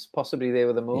moles. Possibly they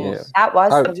were the moles. Yeah. That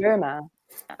was the rumour.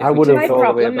 My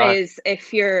problem is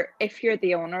if you're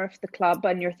the owner of the club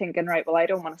and you're thinking, right, well, I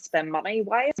don't want to spend money.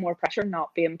 Why is more pressure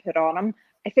not being put on him?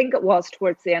 I think it was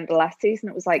towards the end of last season.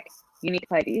 It was like, you need to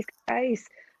play these guys.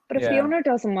 But if the owner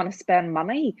doesn't want to spend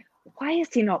money, why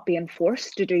is he not being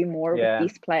forced to do more with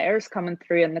these players coming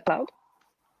through in the club?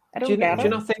 I Do don't get you it.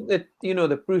 not think that,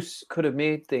 that Bruce could have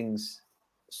made things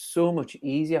so much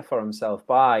easier for himself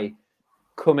by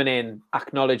coming in,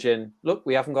 acknowledging, look,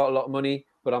 we haven't got a lot of money,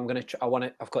 but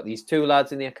I've got these 2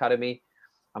 lads in the academy.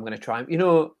 I'm going to try,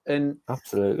 and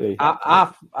Absolutely.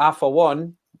 I, for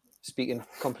one, speaking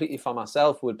completely for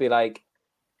myself, would be like,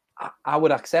 I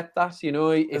would accept that,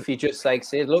 if he just like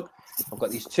said, look, I've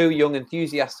got these 2 young,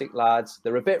 enthusiastic lads.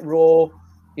 They're a bit raw,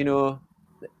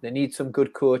 they need some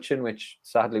good coaching, which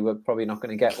sadly we're probably not going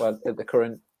to get in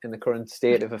the current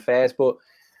state of affairs. But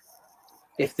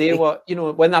if they were,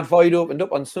 when that void opened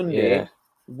up on Sunday,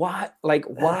 why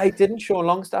didn't Sean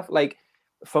Longstaff, like,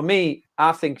 for me,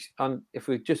 I think, if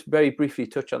we just very briefly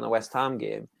touch on the West Ham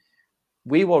game,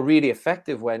 we were really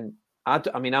effective when, I'm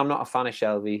not a fan of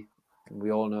Shelby,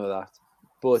 we all know that,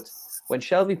 but when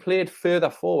Shelby played further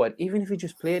forward, even if he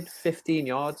just played 10, 15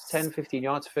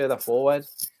 yards further forward,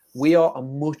 we are a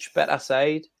much better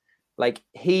side. Like,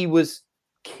 he was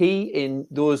key in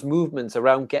those movements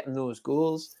around getting those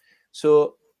goals.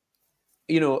 So,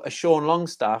 a Sean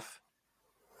Longstaff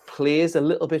plays a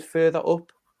little bit further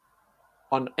up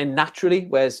and naturally,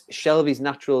 whereas Shelby's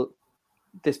natural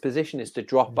disposition is to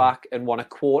drop back and want to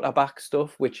quarterback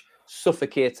stuff, which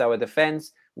suffocates our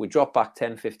defense. We drop back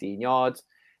 10, 15 yards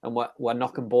and we're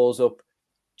knocking balls up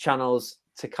channels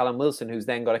to Callum Wilson, who's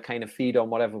then got to kind of feed on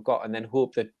whatever we've got and then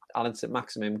hope that Alan St.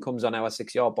 Maximum comes on our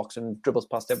 6-yard box and dribbles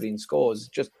past everybody and scores.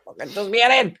 It just fucking doesn't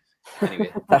get in.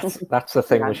 Anyway. That's the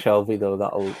thing with Shelby,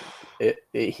 though.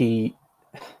 He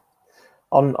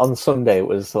on Sunday,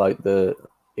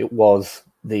 it was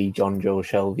the John Joe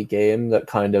Shelby game that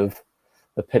kind of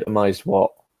epitomized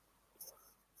what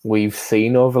we've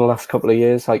seen over the last couple of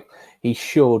years. Like, he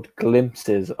showed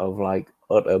glimpses of like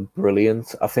utter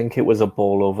brilliance. I think it was a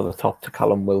ball over the top to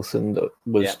Callum Wilson that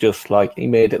was just like, he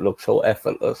made it look so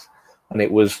effortless, and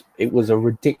it was a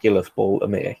ridiculous ball to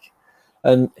make,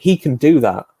 and he can do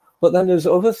that. But then there's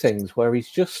other things where he's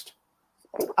just,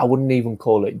 I wouldn't even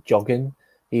call it jogging.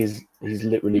 He's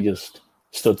literally just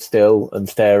stood still and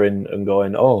staring and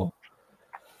going, oh,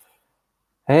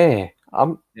 hey,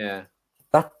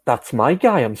 that's my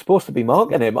guy. I'm supposed to be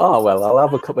marking him. Oh, well, I'll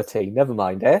have a cup of tea. Never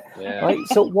mind, eh? Yeah. Right?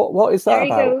 So what is that There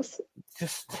he about? goes.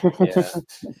 Just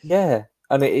yeah.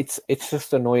 And it's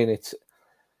just annoying. It's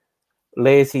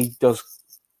Lazy does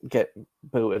get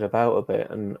booted about a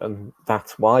bit, and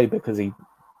that's why, because it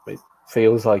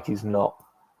feels like he's not,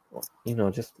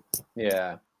 just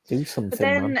do something. But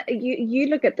then man. you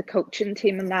look at the coaching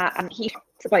team and he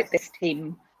talks about this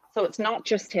team. So it's not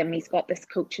just him. He's got this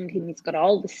coaching team. He's got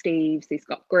all the Steves. He's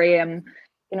got Graham.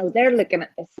 They're looking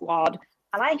at this squad.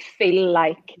 And I feel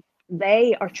like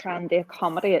they are trying to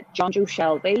accommodate John Joe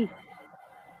Shelby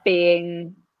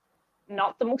being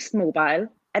not the most mobile.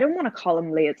 I don't want to call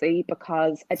him lazy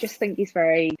because I just think he's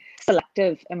very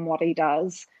selective in what he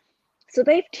does. So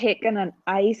they've taken an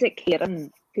Isaac Hayden,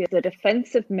 who is a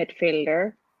defensive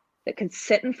midfielder that can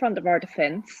sit in front of our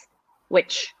defence,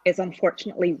 which is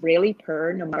unfortunately really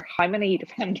poor, no matter how many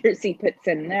defenders he puts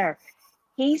in there.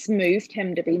 He's moved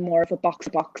him to be more of a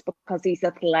box-to-box because he's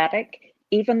athletic,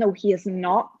 even though he is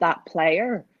not that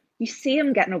player. You see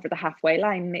him getting over the halfway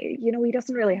line. He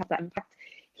doesn't really have that impact.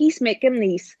 He's making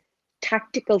these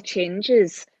tactical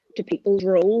changes to people's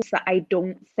roles that I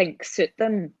don't think suit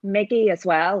them. Miggy as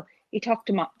well. He talked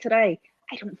him up today.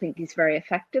 I don't think he's very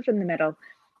effective in the middle.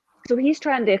 So he's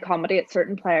trying to accommodate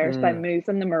certain players by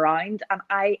moving them around, and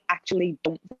I actually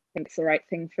don't think it's the right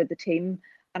thing for the team,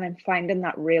 and I'm finding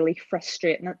that really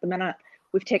frustrating at the minute.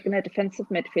 We've taken a defensive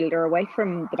midfielder away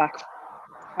from the back,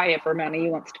 however many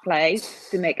he wants to play,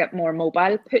 to make it more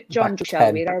mobile. Put John Joe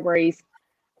Shelby there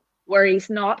where he's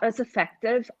not as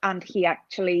effective, and he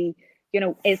actually,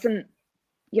 isn't,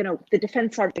 the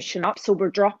defence are pushing up, so we're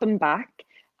dropping back,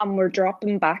 and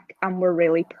we're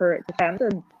really poor at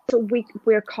defending. So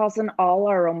we're causing all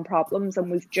our own problems, and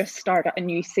we've just started a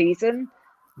new season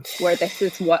where this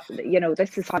is how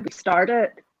we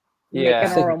started,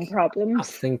 making our own problems. I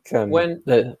think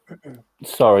the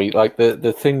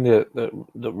thing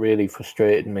that really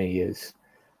frustrated me is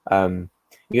you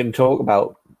can talk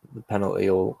about the penalty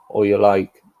all you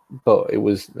like, but it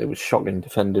was shocking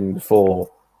defending before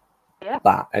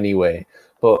that anyway.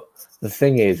 But the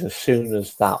thing is, as soon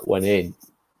as that went in,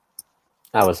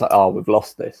 I was like, oh, we've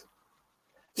lost this.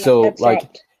 So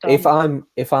if I'm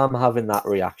having that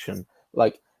reaction,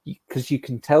 like, because you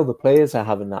can tell the players are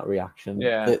having that reaction,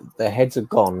 their heads are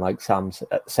gone, like Sam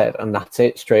said, and that's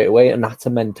it straight away, and that's a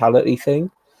mentality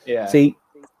thing. Yeah. See,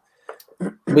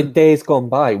 with days gone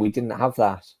by, we didn't have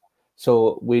that,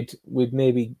 so we'd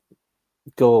maybe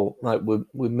go like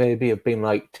we maybe have been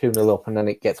like 2-0 up, and then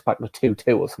it gets back to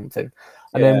 2-2 or something,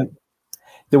 and then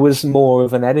there was more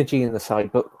of an energy in the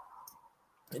side, but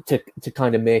to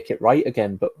kind of make it right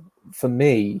again. But for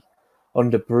me,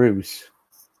 under Bruce,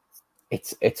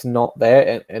 it's not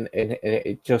there, and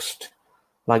it just,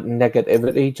 like,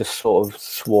 negativity just sort of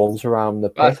swarms around the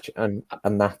pitch, and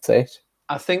that's it.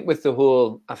 I think with the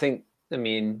whole, I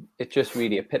mean, it just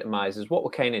really epitomizes what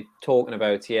we're kind of talking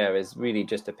about here. Is really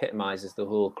just epitomizes the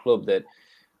whole club, that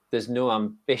there's no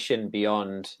ambition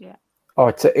beyond. Yeah. Oh,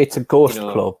 it's a ghost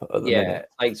club at the minute.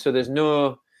 Like, so there's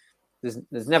never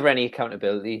any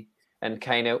accountability, and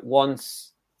kind of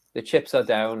once the chips are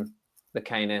down, the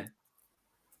kind of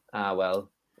on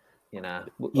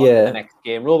to the next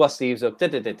game, roll our sleeves up,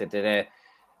 and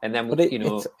then But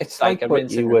it's like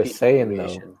what you were saying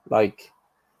though. Like,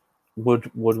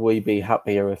 would we be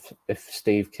happier if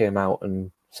Steve came out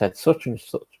and said such and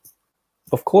such?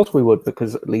 Of course we would,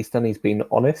 because at least then he's been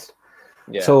honest.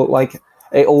 Yeah. So, like,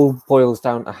 it all boils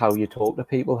down to how you talk to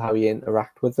people, how you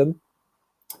interact with them.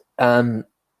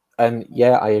 And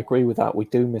yeah, I agree with that. We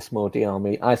do miss Mo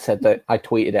Diarmi. I said that, I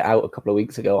tweeted it out a couple of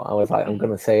weeks ago. I was like, I'm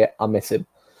going to say it. I miss him.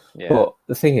 Yeah. But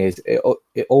the thing is, it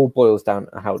all boils down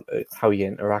to how you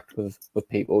interact with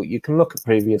people. You can look at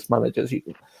previous managers,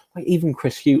 like even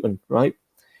Chris Hughton, right?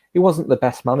 He wasn't the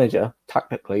best manager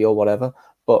tactically or whatever,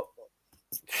 but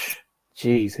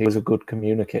geez, he was a good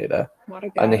communicator. What a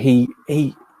guy. And he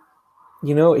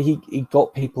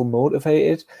got people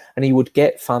motivated, and he would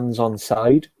get fans on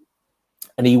side,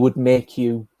 and he would make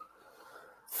you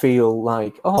feel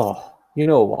like, oh, you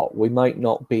know what, we might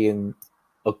not be in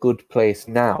a good place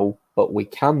now, but we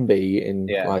can be in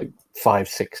like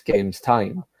 5-6 games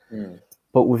time.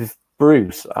 But with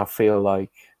Bruce, I feel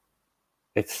like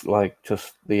it's like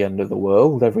just the end of the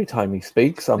world every time he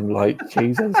speaks. I'm like,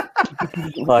 Jesus,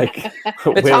 like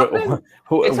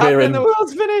we're in the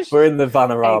world's finished. We're in the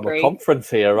Vanarama conference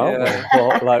here, aren't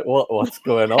we? What's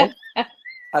going on?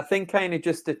 I think kind of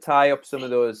just to tie up some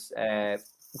of those,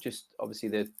 just obviously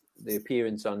the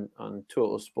appearance on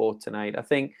Total Sport tonight. I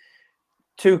think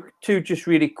two just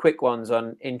really quick ones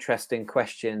on interesting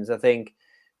questions. I think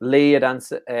Lee had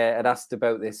asked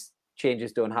about this.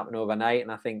 Changes don't happen overnight,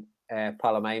 and I think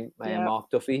pal of mine, Mark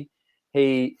Duffy,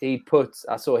 he put,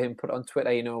 I saw him put on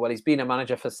Twitter, he's been a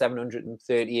manager for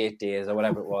 738 days or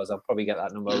whatever it was. I'll probably get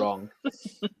that number wrong.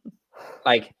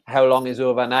 Like, how long is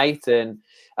overnight? And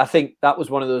I think that was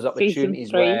one of those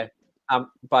opportunities where,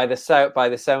 by the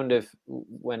sound of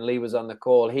when Lee was on the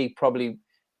call, he probably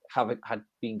had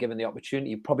been given the opportunity.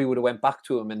 He probably would have went back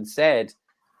to him and said,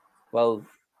 "Well,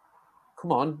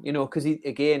 come on," because he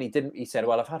didn't. He said,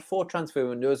 "Well, I've had 4 transfer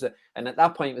windows," and at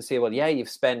that point, we say, "Well, yeah, you've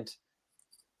spent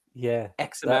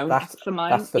X amount." That's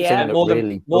the thing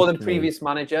that more than previous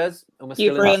managers, and we're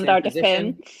You've still in ruined our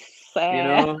position, defense.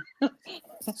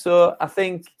 So I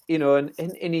think and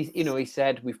he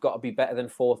said we've got to be better than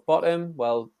 4th bottom.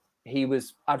 Well, he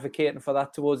was advocating for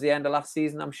that towards the end of last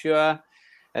season, I'm sure,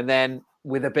 and then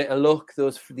with a bit of luck,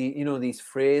 these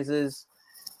phrases,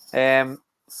 and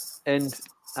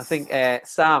I think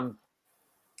Sam,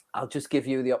 I'll just give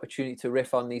you the opportunity to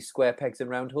riff on these square pegs and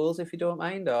round holes, if you don't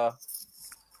mind. Or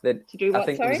that to do what? I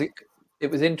think Sorry? it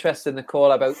was interesting, the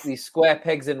call about these square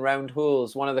pegs and round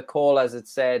holes. One of the callers had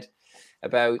said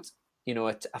about,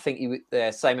 I think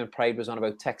Simon Pride was on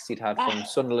about texts he'd had from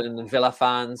Sunderland and Villa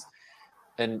fans,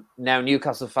 and now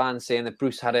Newcastle fans saying that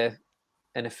Bruce had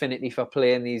an affinity for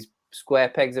playing these square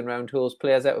pegs and round holes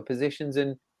players out of positions,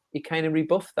 and he kind of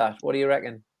rebuffed that. What do you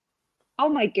reckon? Oh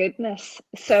my goodness.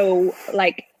 So,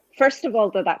 like, first of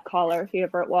all, that caller,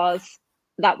 whoever it was,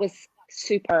 that was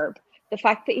superb. The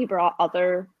fact that he brought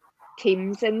other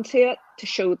teams into it to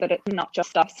show that it's not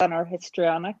just us and our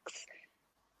histrionics,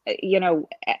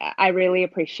 I really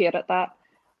appreciated that.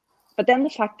 But then the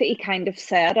fact that he kind of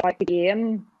said about the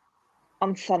game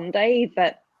on Sunday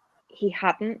that he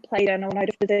hadn't played anyone out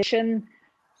of position,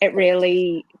 it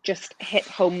really just hit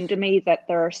home to me that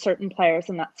there are certain players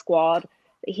in that squad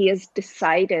that he has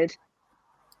decided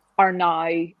are now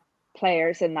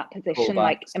players in that position,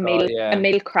 like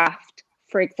Emil Kraft,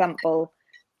 for example.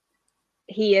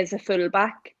 He is a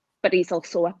fullback, but he's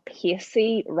also a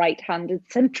pacey right-handed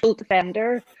central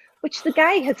defender, which the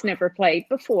guy has never played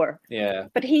before. Yeah.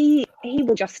 But he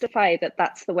will justify that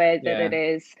that's the way that it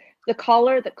is. The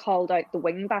caller that called out the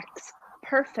wing-backs,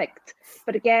 perfect.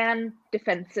 But again,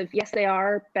 defensive. Yes, they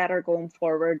are better going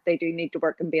forward. They do need to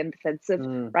work on being defensive.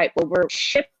 Right, well, we're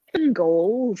shipping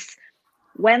goals.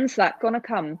 When's that going to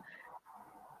come?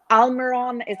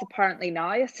 Almiron is apparently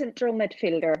now a central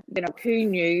midfielder. Who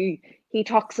knew? He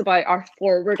talks about our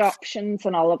forward options,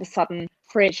 and all of a sudden,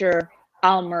 Fraser,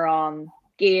 Almiron,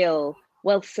 Gale,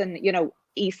 Wilson,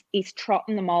 he's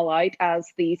trotting them all out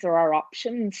as these are our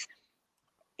options.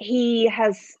 he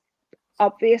has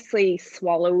obviously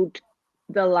swallowed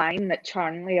the line that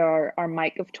Charnley or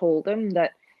Mike have told him,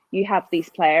 that you have these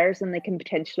players and they can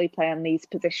potentially play on these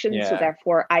positions. So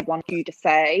therefore, I want you to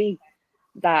say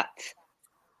that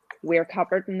we're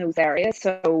covered in those areas.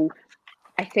 So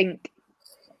I think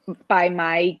by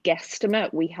my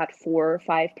guesstimate, we had 4 or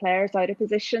 5 players out of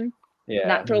position,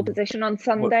 natural position on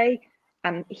Sunday,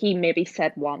 and he maybe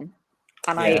said 1.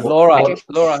 And Laura,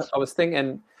 I was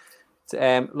thinking,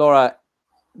 Laura,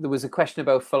 there was a question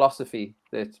about philosophy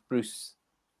that Bruce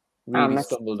really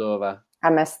stumbled over. I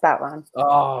missed that one.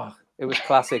 Oh, it was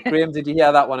classic. Graham, did you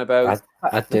hear that one about?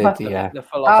 I did, yeah. The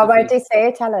philosophy. Oh, what did he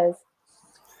say? Tell us.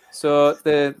 So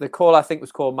the call, I think,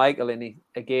 was called Michael, and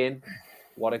again,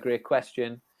 what a great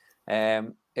question.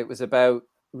 It was about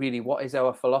really what is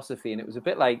our philosophy, and it was a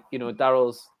bit like, you know,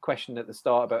 Daryl's question at the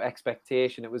start about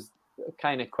expectation. It was a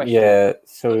kind of question. Yeah,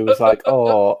 so he was like,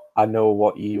 "Oh, I know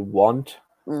what you want,"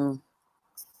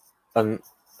 and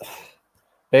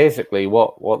basically,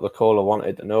 what the caller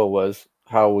wanted to know was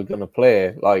how we're going to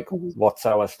play. Like, what's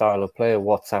our style of play?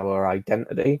 What's our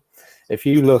identity? If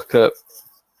you look at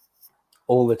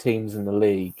all the teams in the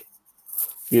league,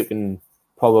 you can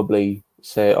probably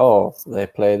say, "Oh, they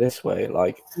play this way."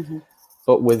 Like,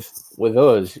 but with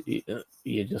us,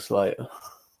 you're just like,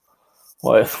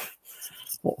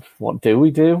 what do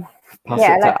we do? Pass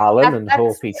it to Alan and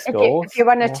hope he scores. If you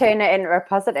want to turn it into a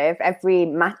positive, every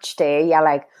match day, you're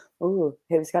like, "Ooh,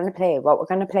 who's going to play? What we're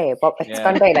going to play? What it's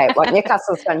going to be like? What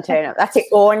Newcastle's going to turn up?" That's the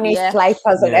only slight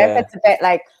positive. Yeah. It's a bit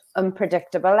like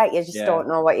unpredictable. Like you just don't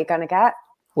know what you're going to get.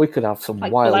 We could have some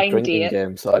like wild drinking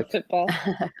games, like football.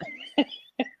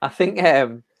 I think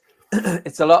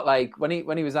it's a lot like when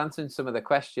he was answering some of the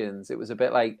questions. It was a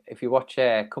bit like if you watch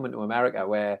Coming to America,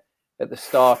 where at the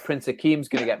start Prince Akeem's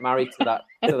going to get married to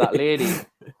that lady,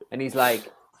 and he's like,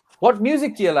 "What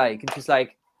music do you like?" And she's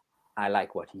like, "I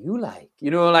like what you like."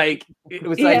 You know, like it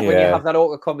was like when you have that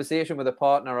awkward conversation with a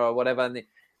partner or whatever, and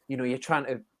you're trying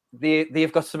to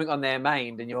they've got something on their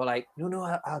mind, and you're like, "No,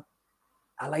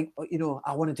 I like,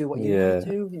 I want to do what you want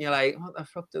to do," and you're like, "What the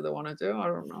fuck do they want to do? I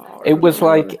don't know." It was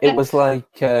like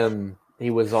he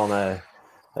was on a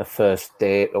first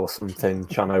date or something,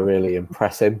 trying to really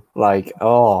impress him. Like,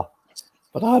 "Oh,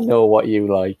 but I know what you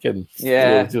like," and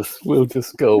we'll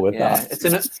just go with that.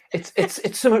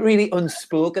 It's something really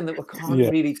unspoken that we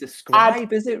can't really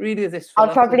describe. Is it really this? I'll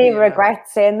probably regret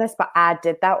saying this, but I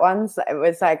did that once. It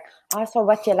was like, "Oh, so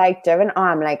what you like doing?" "Oh,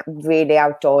 I'm like really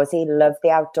outdoorsy, love the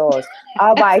outdoors."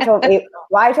 "Oh, why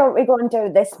don't we go and do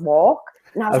this walk?"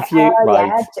 And I was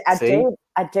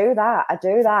I do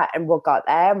that, and we got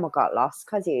there and we got lost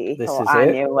because he thought I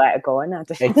knew where to go, and I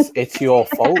didn't. It's your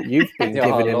fault. You've been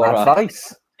giving him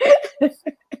advice. We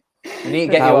need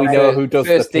to get now you we know who does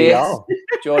first the PR.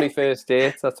 Geordie first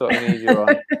dates. That's what we need you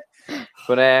on.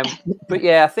 But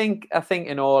yeah, I think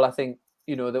in all, I think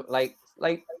like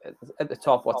at the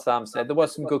top, what Sam said, there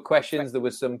was some good questions. There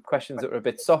was some questions that were a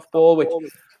bit softball, which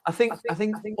I think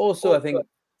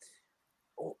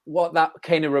what that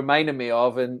kind of reminded me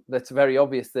of, and that's very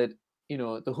obvious, that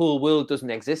the whole world doesn't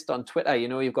exist on Twitter.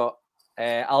 You've got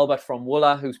Albert from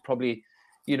Wooler, who's probably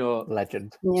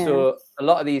legend. So a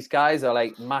lot of these guys are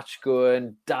like match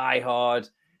going, die hard,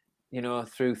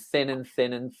 through thin and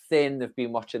thin and thin. They've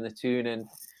been watching the tune, and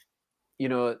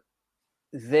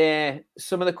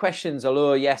some of the questions,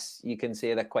 although yes, you can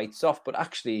say they're quite soft, but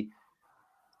actually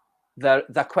they're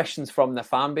questions from the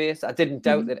fan base. I didn't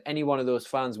doubt that any one of those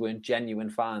fans weren't genuine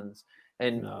fans,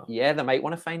 and they might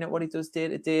want to find out what he does day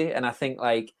to day. And I think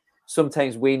like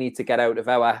sometimes we need to get out of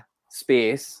our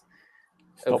space.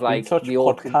 Stop of like such the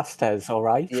old podcasters, all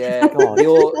right? Yeah,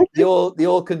 the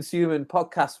all consuming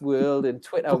podcast world and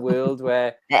Twitter world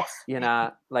where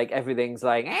like everything's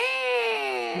like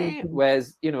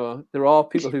whereas there are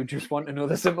people who just want to know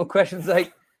the simple questions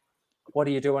like, what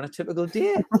do you do on a typical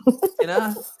day?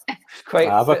 Quite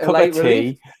I have a cup of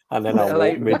tea and then I'll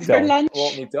walk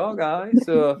my dog.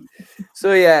 So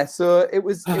it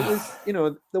was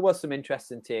there was some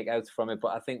interesting takeouts from it,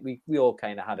 but I think we all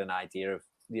kind of had an idea of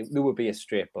there would be a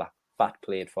straight bat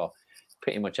played for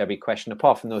pretty much every question,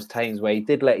 apart from those times where he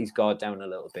did let his guard down a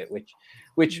little bit,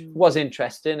 which was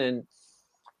interesting. And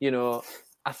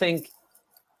I think,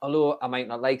 although I might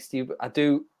not like Steve,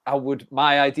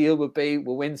 my ideal would be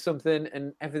we'll win something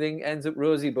and everything ends up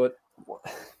rosy, but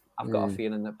I've got a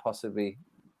feeling that possibly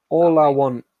I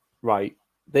want, right?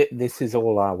 This is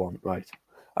all I want, right?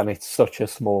 And it's such a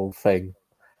small thing.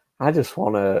 I just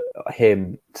want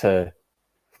him to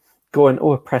go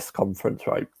into a press conference,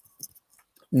 right?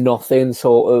 Nothing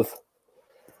sort of,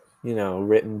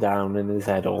 written down in his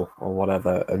head or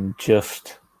whatever, and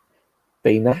just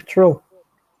be natural.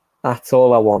 That's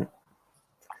all I want.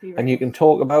 Be And you right. can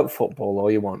talk about football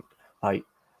all you want. Like,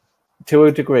 to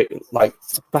a degree, like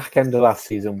back end of last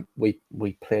season, we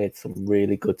played some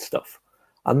really good stuff.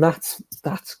 And that's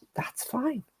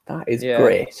fine. That is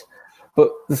great.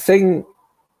 But the thing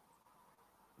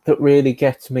that really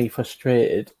gets me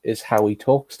frustrated is how he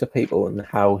talks to people and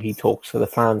how he talks to the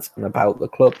fans and about the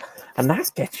club. And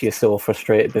that gets you so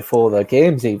frustrated before the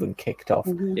game's even kicked off.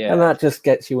 Yeah. And that just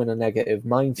gets you in a negative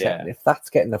mindset. Yeah. And if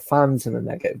that's getting the fans in a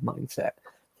negative mindset,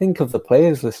 think of the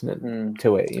players listening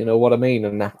to it. You know what I mean?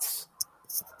 And that's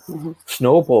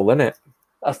snowball, isn't it?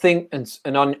 I think, and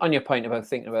on your point about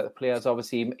thinking about the players,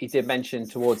 obviously he did mention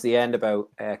towards the end about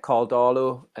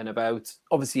Caldolo and about,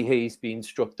 obviously he's been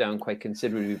struck down quite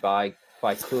considerably by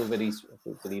COVID.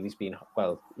 I believe he's been,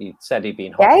 well, he said he'd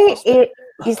been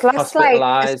he's lost like a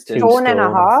hospitalised. stone and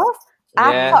a half.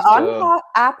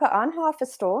 I put on half a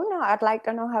stone. I'd like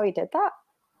to know how he did that.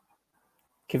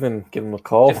 Give him a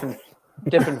call.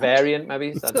 Different variant,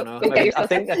 maybe. I don't know. Maybe, I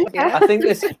think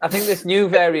this new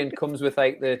variant comes with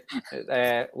like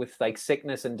with like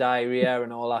sickness and diarrhea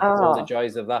and all that, all the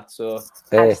joys of that. So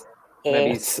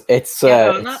maybe it's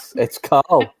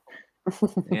Carl.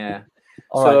 Yeah.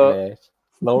 All right, mate.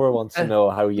 Laura wants to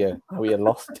know how you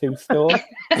lost 2 stone.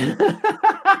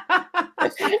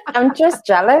 I'm just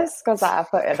jealous because I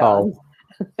put it on.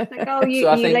 Like, oh, you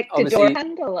like the door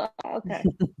handle? Okay.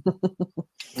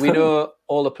 We know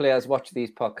all the players watch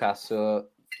these podcasts, so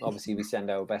obviously we send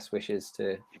our best wishes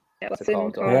to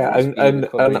Carl. Yeah, and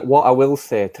what I will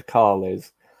say to Carl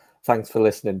is, thanks for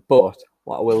listening. But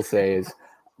what I will say is,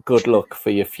 good luck for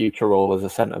your future role as a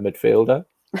centre midfielder.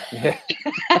 Yeah.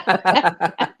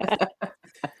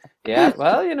 Yeah,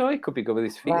 well, he could be good with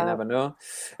his feet. You never know.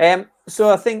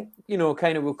 So I think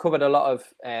kind of we've covered a lot of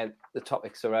the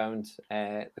topics around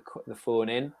the phone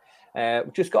in.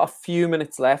 We've just got a few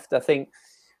minutes left. I think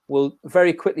we'll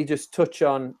very quickly just touch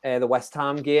on the West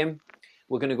Ham game.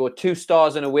 We're going to go 2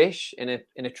 stars and a wish in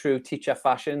a true teacher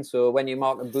fashion. So when you're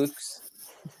marking books,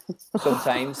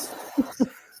 sometimes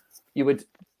you would,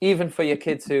 even for your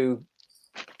kids who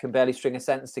can barely string a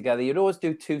sentence together, you'd always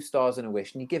do 2 stars and a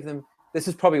wish, and you give them. This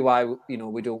is probably why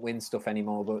we don't win stuff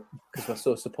anymore, but because we're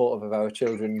so supportive of our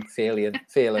children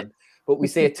failing. But we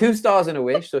say 2 stars and a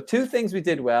wish. So 2 things we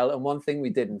did well and 1 thing we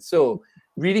didn't. So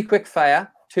really quick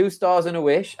fire, 2 stars and a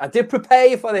wish. I did prepare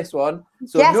you for this one,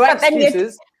 so yes, no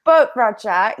excuses. But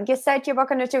Roger, you said you were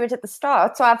going to do it at the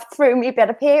start, so I've threw me a bit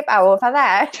of paper over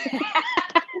there.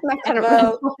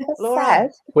 Laura,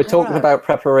 we're talking about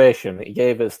preparation. He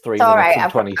gave us 3 minutes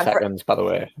and 20 seconds, by the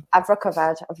way. I've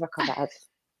recovered.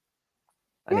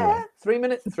 Anyway. Yeah, 3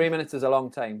 minutes. 3 minutes is a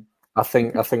long time. I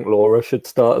think Laura should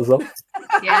start us off.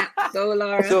 Yeah, go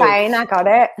Laura. So, fine, I got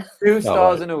it. 2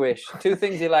 stars and a wish. 2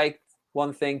 things you like,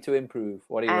 1 thing to improve.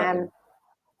 What do you reckon?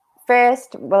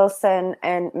 First, Wilson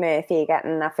and Murphy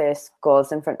getting their first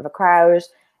goals in front of a crowd.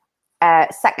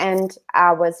 Second,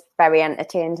 I was very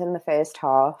entertained in the first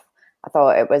half. I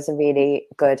thought it was a really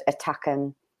good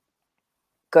attacking.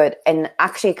 Good. And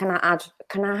actually, can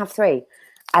I have 3?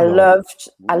 I loved,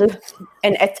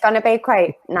 and it's going to be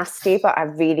quite nasty, but I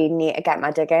really need to get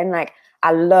my dig in. Like,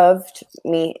 I loved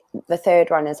the third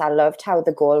one is I loved how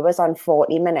the goal was on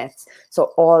 40 minutes.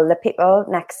 So all the people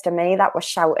next to me that were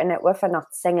shouting at me for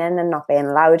not singing and not being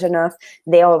loud enough,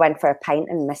 they all went for a pint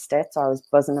and missed it. So I was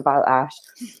buzzing about that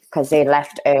because they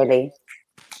left early.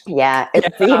 Yeah, it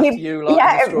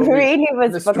really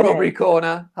was. The strawberry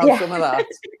corner. Have some of that.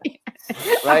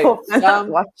 Right,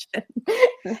 watching.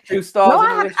 2 stars. No,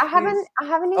 and a wish, I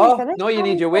haven't even finished. No, you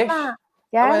need your wish.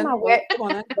 Yeah, my wish. Come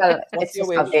on, well, it's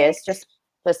just obvious. Just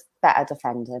better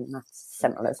defending. That's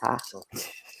simple as that.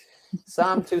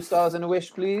 Sam, 2 stars and a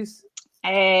wish, please.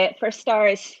 First star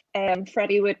is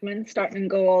Freddie Woodman starting in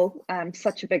goal. I'm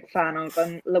such a big fan of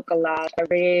him, local lad. I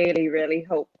really, really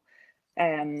hope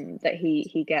that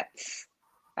he gets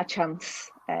a chance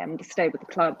to stay with the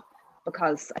club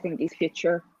because I think he's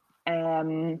future.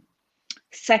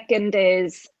 Second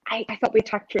is I thought we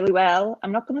attacked really well.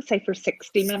 I'm not going to say for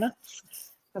 60 minutes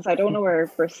because I don't know where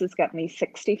Bruce is getting these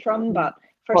 60 from, but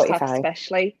first 45. Half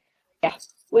especially, yeah,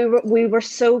 we were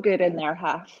so good in their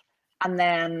half. And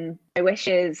then my wish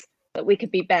is that we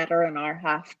could be better in our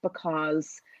half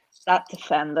because that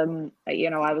defending,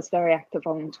 I was very active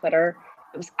on Twitter.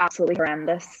 It was absolutely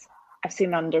horrendous. I've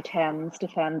seen under 10s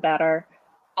defend better.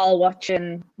 All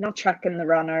watching, not tracking the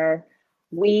runner.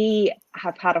 We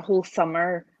have had a whole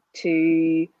summer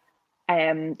to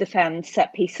defend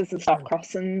set pieces and stop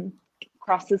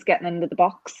crosses getting into the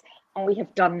box. And we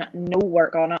have done no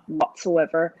work on it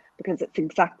whatsoever because it's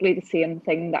exactly the same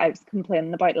thing that I was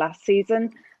complaining about last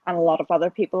season and a lot of other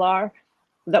people are.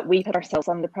 that we put ourselves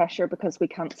under pressure because we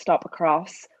can't stop a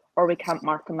cross or we can't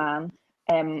mark a man.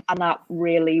 And that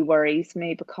really worries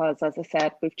me because, as I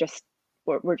said, we're just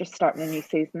starting a new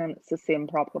season and it's the same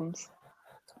problems.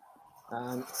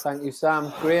 Thank you,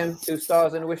 Sam. Graham, 2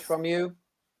 stars and a wish from you.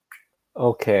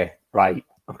 Okay, right.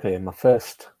 Okay, my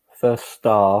first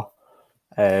star.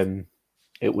 It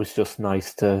was just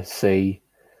nice to see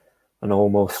an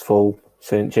almost full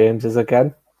St James's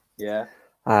again. Yeah.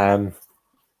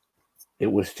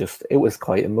 It was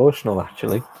quite emotional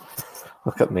actually.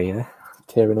 Look at me,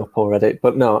 tearing up already.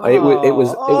 But no, it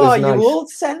was nice. You old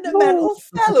sentimental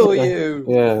fellow, you.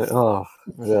 Yeah. Oh,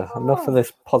 yeah. Enough of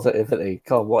this positivity.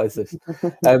 God, what is this?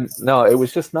 No, it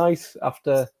was just nice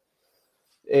after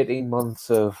 18 months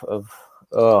of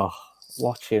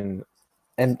watching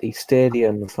empty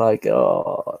stadiums. Like,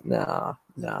 nah,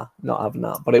 not having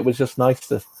that. But it was just nice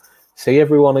to see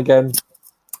everyone again.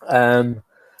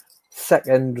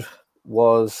 Second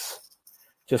was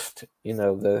just,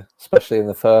 especially in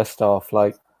the first half,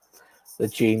 like the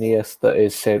genius that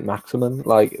is Saint Maximin.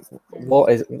 Like,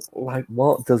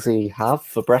 what does he have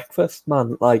for breakfast,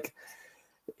 man? Like,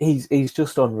 he's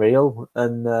just unreal,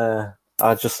 and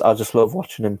I just love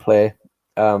watching him play.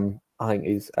 I think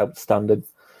he's outstanding.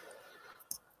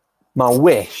 My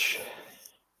wish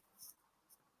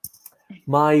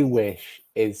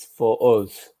is for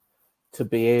us to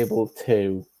be able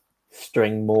to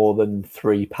string more than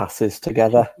 3 passes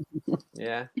together.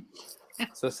 Yeah.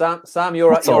 So Sam,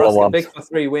 you're asking big for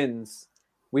 3 wins.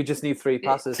 We just need 3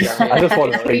 passes. I just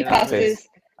want 3 passes.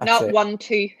 Not it. 1,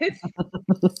 2 hoof.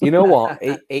 You know what?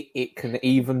 It can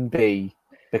even be,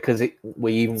 because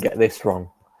we even get this wrong.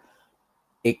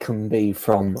 It can be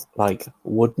from like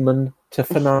Woodman to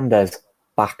Fernandez,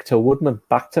 back to Woodman,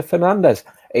 back to Fernandez.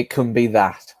 It can be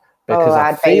that, because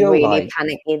I feel be really like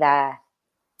panicky there.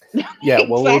 Yeah,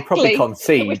 well, we'll probably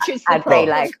concede. I'd be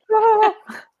like,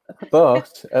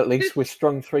 but at least we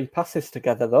strung 3 passes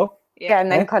together, though. Yeah,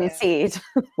 and then concede.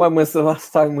 When was the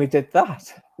last time we did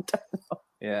that?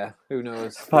 Yeah, who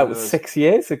knows? About 6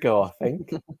 years ago, I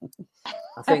think.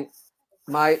 I think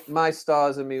my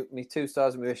stars and me 2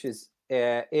 stars and my wishes.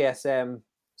 ASM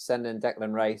sending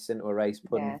Declan Rice into a rice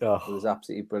pudding. Yeah. It was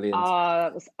absolutely brilliant. Oh,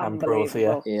 that was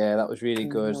unbelievable. Yeah, that was really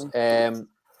good. And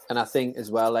I think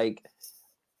as well, like,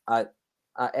 I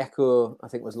echo, I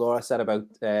think it was Laura said about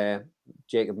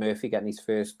Jacob Murphy getting his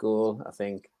first goal. I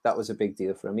think that was a big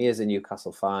deal for him. He is a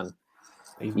Newcastle fan.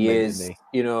 He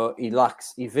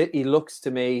looks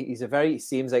to me, he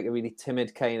seems like a really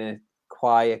timid, kind of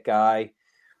quiet guy.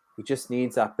 He just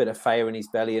needs that bit of fire in his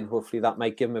belly, and hopefully that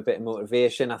might give him a bit of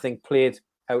motivation. I think played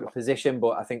out of position,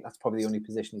 but I think that's probably the only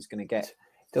position he's going to get.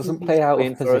 Doesn't play out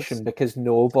of position because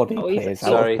nobody plays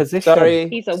out of position. Sorry,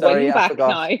 he's a wing back now.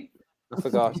 I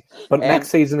forgot. But next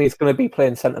season he's going to be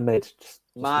playing centre mid.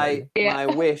 My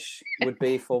wish would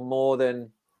be for more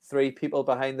than 3 people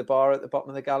behind the bar at the bottom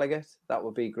of the Gallagher. That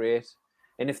would be great.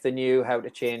 And if they knew how to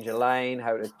change a line,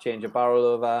 how to change a barrel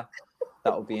over,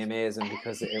 that would be amazing,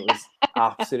 because it was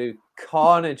absolute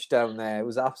carnage down there. It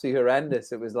was absolutely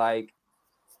horrendous. It was like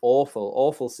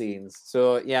awful scenes.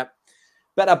 So yeah,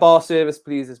 better bar service,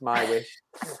 please, is my wish.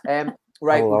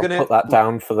 Right, we're gonna put that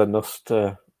down for the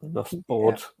Nust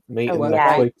board meeting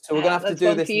next week. So we're gonna have to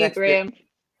do this next bit.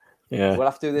 Yeah, we'll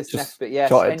have to do this next bit.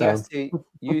 Yes, and you have to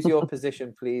use your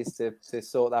position, please, to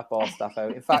sort that bar stuff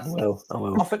out. In fact, I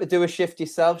will. Offer to do a shift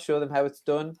yourself, show them how it's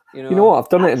done. You know what? I've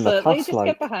done it in the past. Just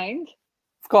get behind.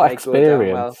 I've got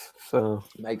experience, so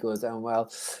it may go down well.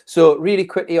 So really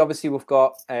quickly, obviously, we've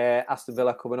got Aston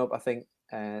Villa coming up. I think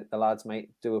the lads might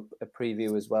do a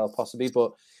preview as well, possibly.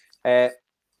 But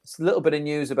it's a little bit of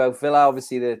news about Villa.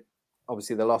 Obviously,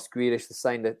 they lost Grealish. They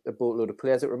signed a boatload of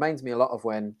players. It reminds me a lot of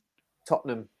when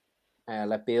Tottenham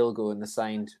let Bale go and they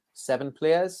signed 7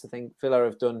 players. I think Villa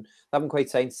they haven't quite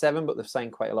signed 7, but they've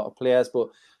signed quite a lot of players. But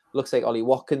looks like Ollie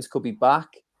Watkins could be back.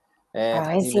 He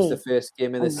missed the first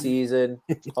game of the season.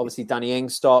 Obviously, Danny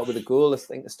Ings started with a goal. I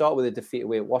think they started with a defeat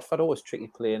away at Watford. Always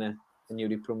tricky playing a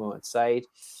newly promoted side.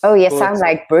 Oh, you sound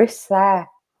like Bruce there.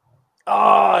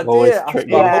 Oh, dear.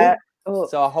 Yeah.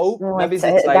 So I hope maybe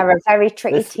they're a very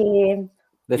tricky team.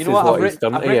 You know what? I've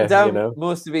written down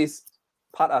most of his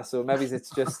patter, so maybe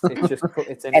it's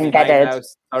in embedded. Now.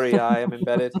 Sorry, I am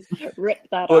embedded. Rip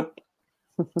that up.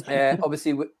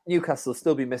 Obviously, Newcastle will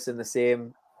still be missing the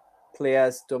same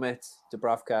players: Dummett,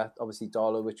 Dubravka, obviously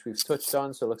Darlow, which we've touched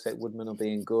on. So it looks like Woodman will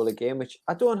be in goal again, which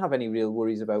I don't have any real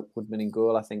worries about Woodman in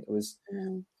goal. I think it was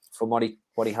from what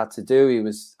he had to do.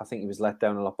 I think he was let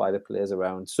down a lot by the players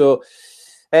around. So,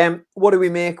 what do we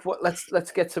make?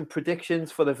 Let's get some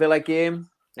predictions for the Villa game.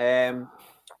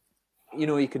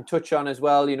 you can touch on as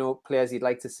well, players you'd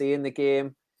like to see in the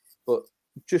game. But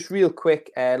just real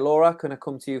quick, Laura, can I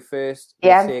come to you first?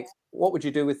 Yeah. What would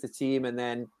you do with the team, and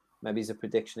then maybe as a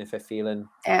prediction if you're feeling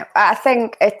I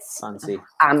think it's fancy.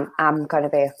 I'm going to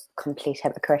be a complete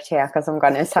hypocrite here because I'm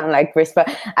going to sound like Bruce,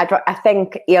 but I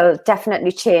think he'll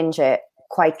definitely change it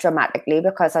quite dramatically,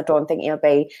 because I don't think he'll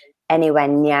be anywhere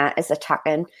near as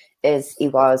attacking as he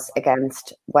was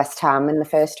against West Ham in the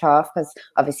first half, because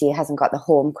obviously he hasn't got the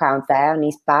home crowd there and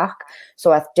he's back.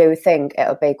 So I do think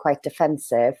it'll be quite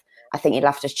defensive. I think you'll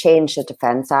have to change the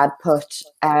defence. I'd put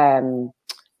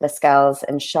Lascelles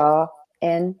and Shaw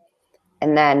in.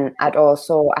 And then I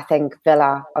think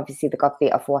Villa, obviously they got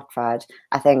beat off Watford.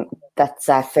 I think that's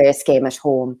their first game at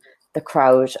home. The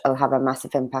crowd will have a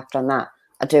massive impact on that.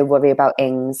 I do worry about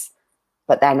Ings.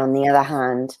 But then on the other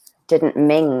hand, didn't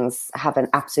Mings have an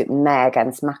absolute mare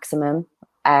against Maximum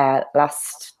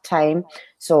last time?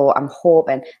 So I'm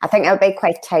hoping. I think it'll be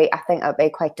quite tight. I think it'll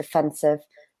be quite defensive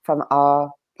from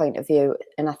our point of view.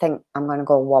 And I think I'm going to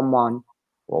go 1-1.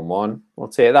 1-1. We'll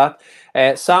take that.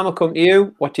 Sam, I'll come to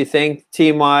you. What do you think,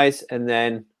 team-wise? And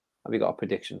then have you got a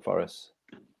prediction for us?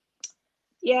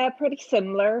 Yeah, pretty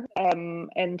similar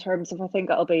in terms of, I think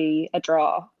it'll be a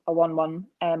draw, a 1-1.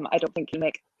 I don't think he'll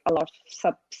make a lot of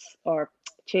subs or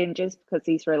changes because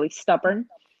he's really stubborn.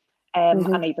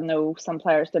 And even though some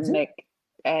players didn't make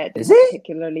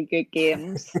particularly good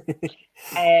games,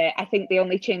 I think the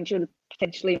only change he'll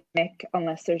potentially make,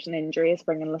 unless there's an injury, is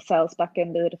bringing Lascelles back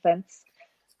into the defence.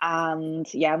 And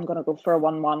yeah, I'm going to go for a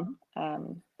 1-1.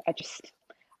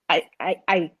 I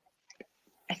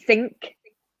think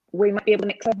we might be able to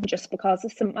mix up just because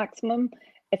of St. Maximum.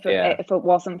 If it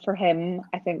wasn't for him,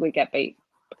 I think we get beat,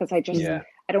 because I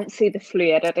don't see the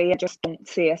fluidity. I just don't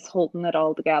see us holding it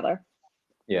all together.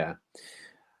 Yeah.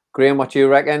 Graham, what do you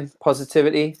reckon?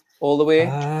 Positivity all the way?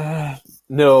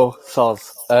 No,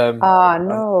 soz.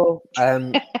 No.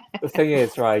 The thing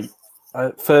is, right,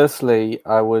 firstly,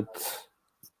 I would...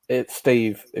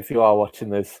 Steve, if you are watching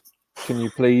this, can you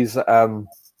please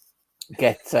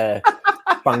get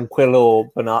Banquillo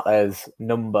Benitez's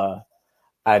number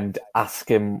and ask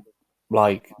him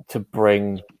to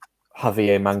bring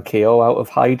Javier Manquillo out of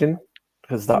hiding,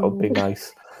 because that would be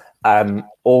nice.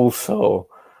 Also,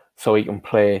 so he can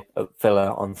play at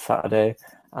Villa on Saturday,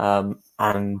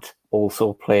 and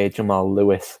also play Jamal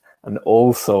Lewis, and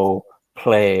also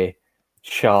play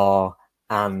Shaw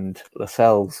and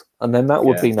Lascelles, and then that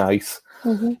would be nice.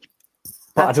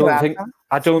 But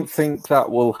I don't think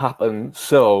that will happen.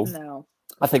 So no.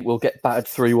 I think we'll get battered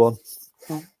 3-1.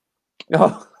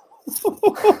 Oh,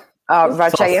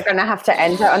 Roger, you're going to have to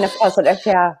end it on a positive,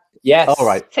 yeah. Yes. All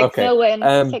right. 6-0 win.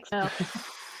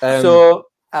 6-0. So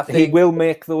I think he will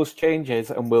make those changes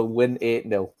and we'll win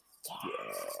 8-0.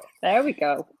 There we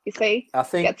go. You see, I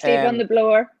think get Steve on the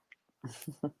blower.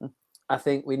 I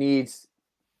think we need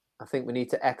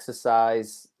to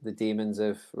exercise the demons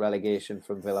of relegation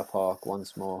from Villa Park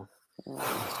once more.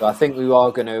 So I think we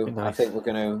are going to. Nice. I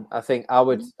think I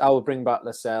would bring back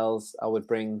Lascelles. I would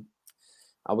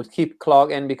keep Clark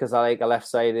in because I like a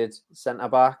left-sided centre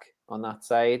back on that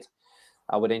side.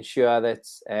 I would ensure that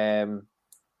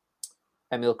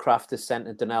Emil Kraft is sent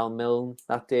to Donnell Milne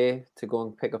that day to go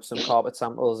and pick up some carpet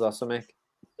samples or something.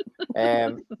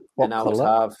 And I would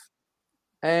have.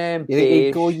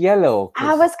 He'd go yellow.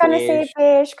 I was going to say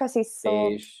beige because he's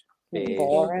so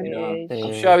boring.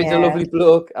 I'm sure he's a lovely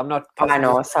bloke. I'm not. I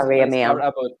know. Sorry, Emil.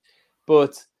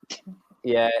 But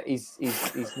yeah, he's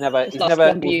never left.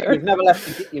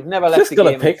 You've never left. Just got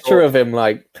a picture of him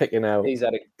picking out. He's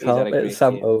had a great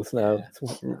samples now. Yeah.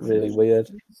 It's really weird.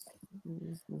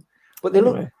 But they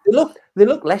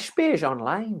look less beige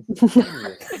online.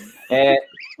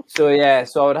 So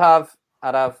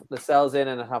I'd have Lascelles in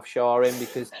and I'd have Shaw in,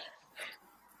 because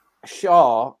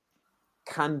Shaw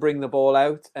can bring the ball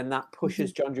out, and that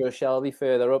pushes John Joe Shelby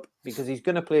further up, because he's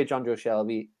going to play John Joe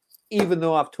Shelby, even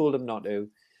though I've told him not to.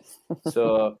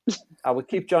 So I would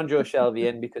keep John Joe Shelby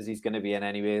in because he's going to be in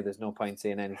anyway. There's no point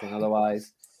saying anything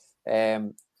otherwise.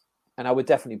 And I would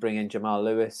definitely bring in Jamal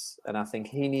Lewis, and I think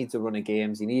he needs a run of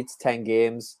games. He needs 10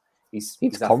 games. He's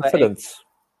confidence.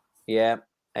 Yeah.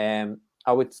 I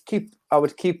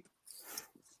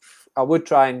would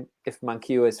try and, if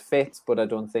Manquillo is fit, but I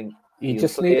don't think you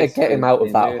just need to get him out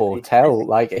of that hotel.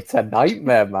 It's a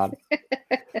nightmare, man.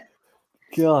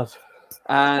 God.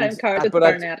 But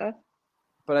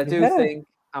I do think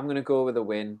I'm going to go with a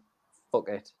win. Fuck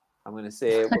it. I'm going to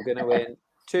say we're going to win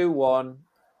 2-1,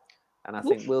 and I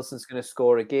think Wilson's going to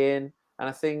score again, and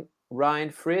I think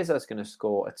Ryan Fraser's going to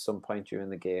score at some point during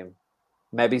the game.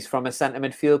 Maybe he's from a centre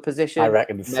midfield position. I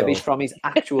reckon Maybe he's so. from his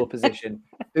actual position.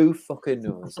 Who fucking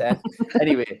knows? Eh?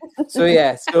 Anyway,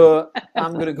 so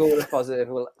I'm going to go with a positive.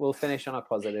 We'll finish on a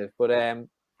positive. But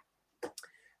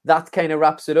that kind of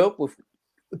wraps it up. We've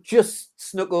just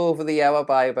snuck over the hour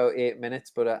by about 8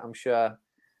 minutes, but I'm sure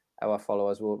our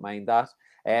followers won't mind that.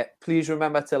 Please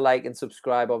remember to like and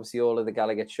subscribe, obviously, all of the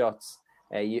Gallagher Shots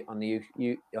on the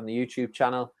YouTube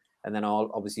channel, and then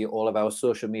all of our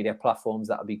social media platforms.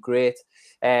 That would be great.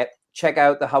 Check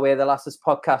out the How Are the Lasses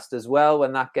podcast as well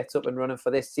when that gets up and running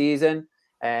for this season,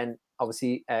 and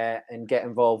obviously and get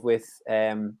involved with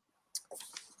Sam.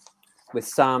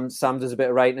 Sam does a bit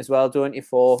of writing as well, don't you,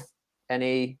 for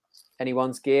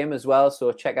anyone's game as well?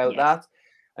 So check out that,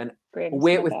 and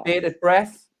wait with bated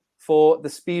breath for the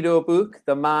Speedo book,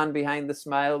 The Man Behind the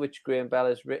Smile, which Graham Bell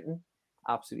has written.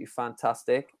 Absolutely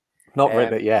fantastic. Not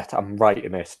written it yet. I'm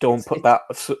writing it. Don't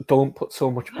put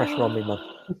so much pressure on me, man.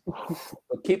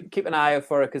 But keep an eye out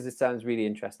for it because it sounds really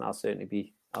interesting. I'll certainly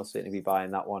be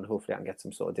buying that one. Hopefully, I can get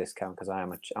some sort of discount because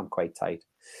I'm quite tight.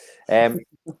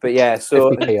 But yeah, so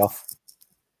 50p off.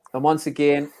 And once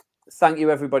again, thank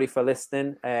you everybody for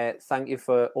listening. Thank you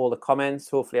for all the comments.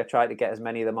 Hopefully, I tried to get as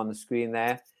many of them on the screen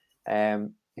there.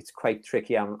 It's quite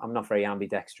tricky. I'm not very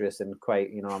ambidextrous and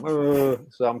quite,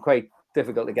 so I'm quite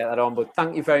difficult to get that on. But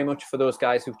thank you very much for those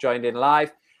guys who've joined in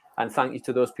live, and thank you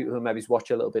to those people who maybe watch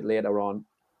a little bit later on.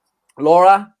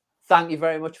 Laura, thank you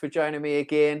very much for joining me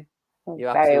again.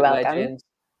 You're very welcome. Legend.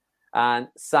 And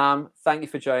Sam, thank you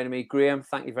for joining me. Graham,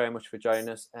 thank you very much for joining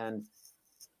us. And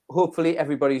hopefully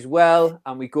everybody's well,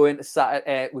 and we go into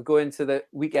the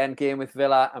weekend game with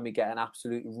Villa, and we get an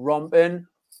absolute romping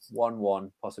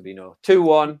 1-1, possibly no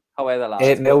 2-1. However,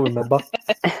 8-0, remember?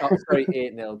 Oh, sorry,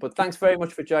 8-0. But thanks very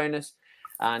much for joining us,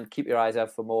 and keep your eyes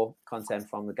out for more content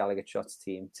from the Gallagher Shots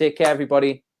team. Take care,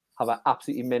 everybody. Have an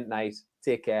absolutely mint night.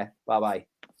 Take care. Bye-bye.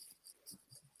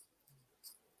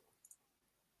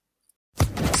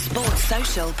 Sports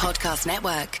Social Podcast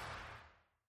Network.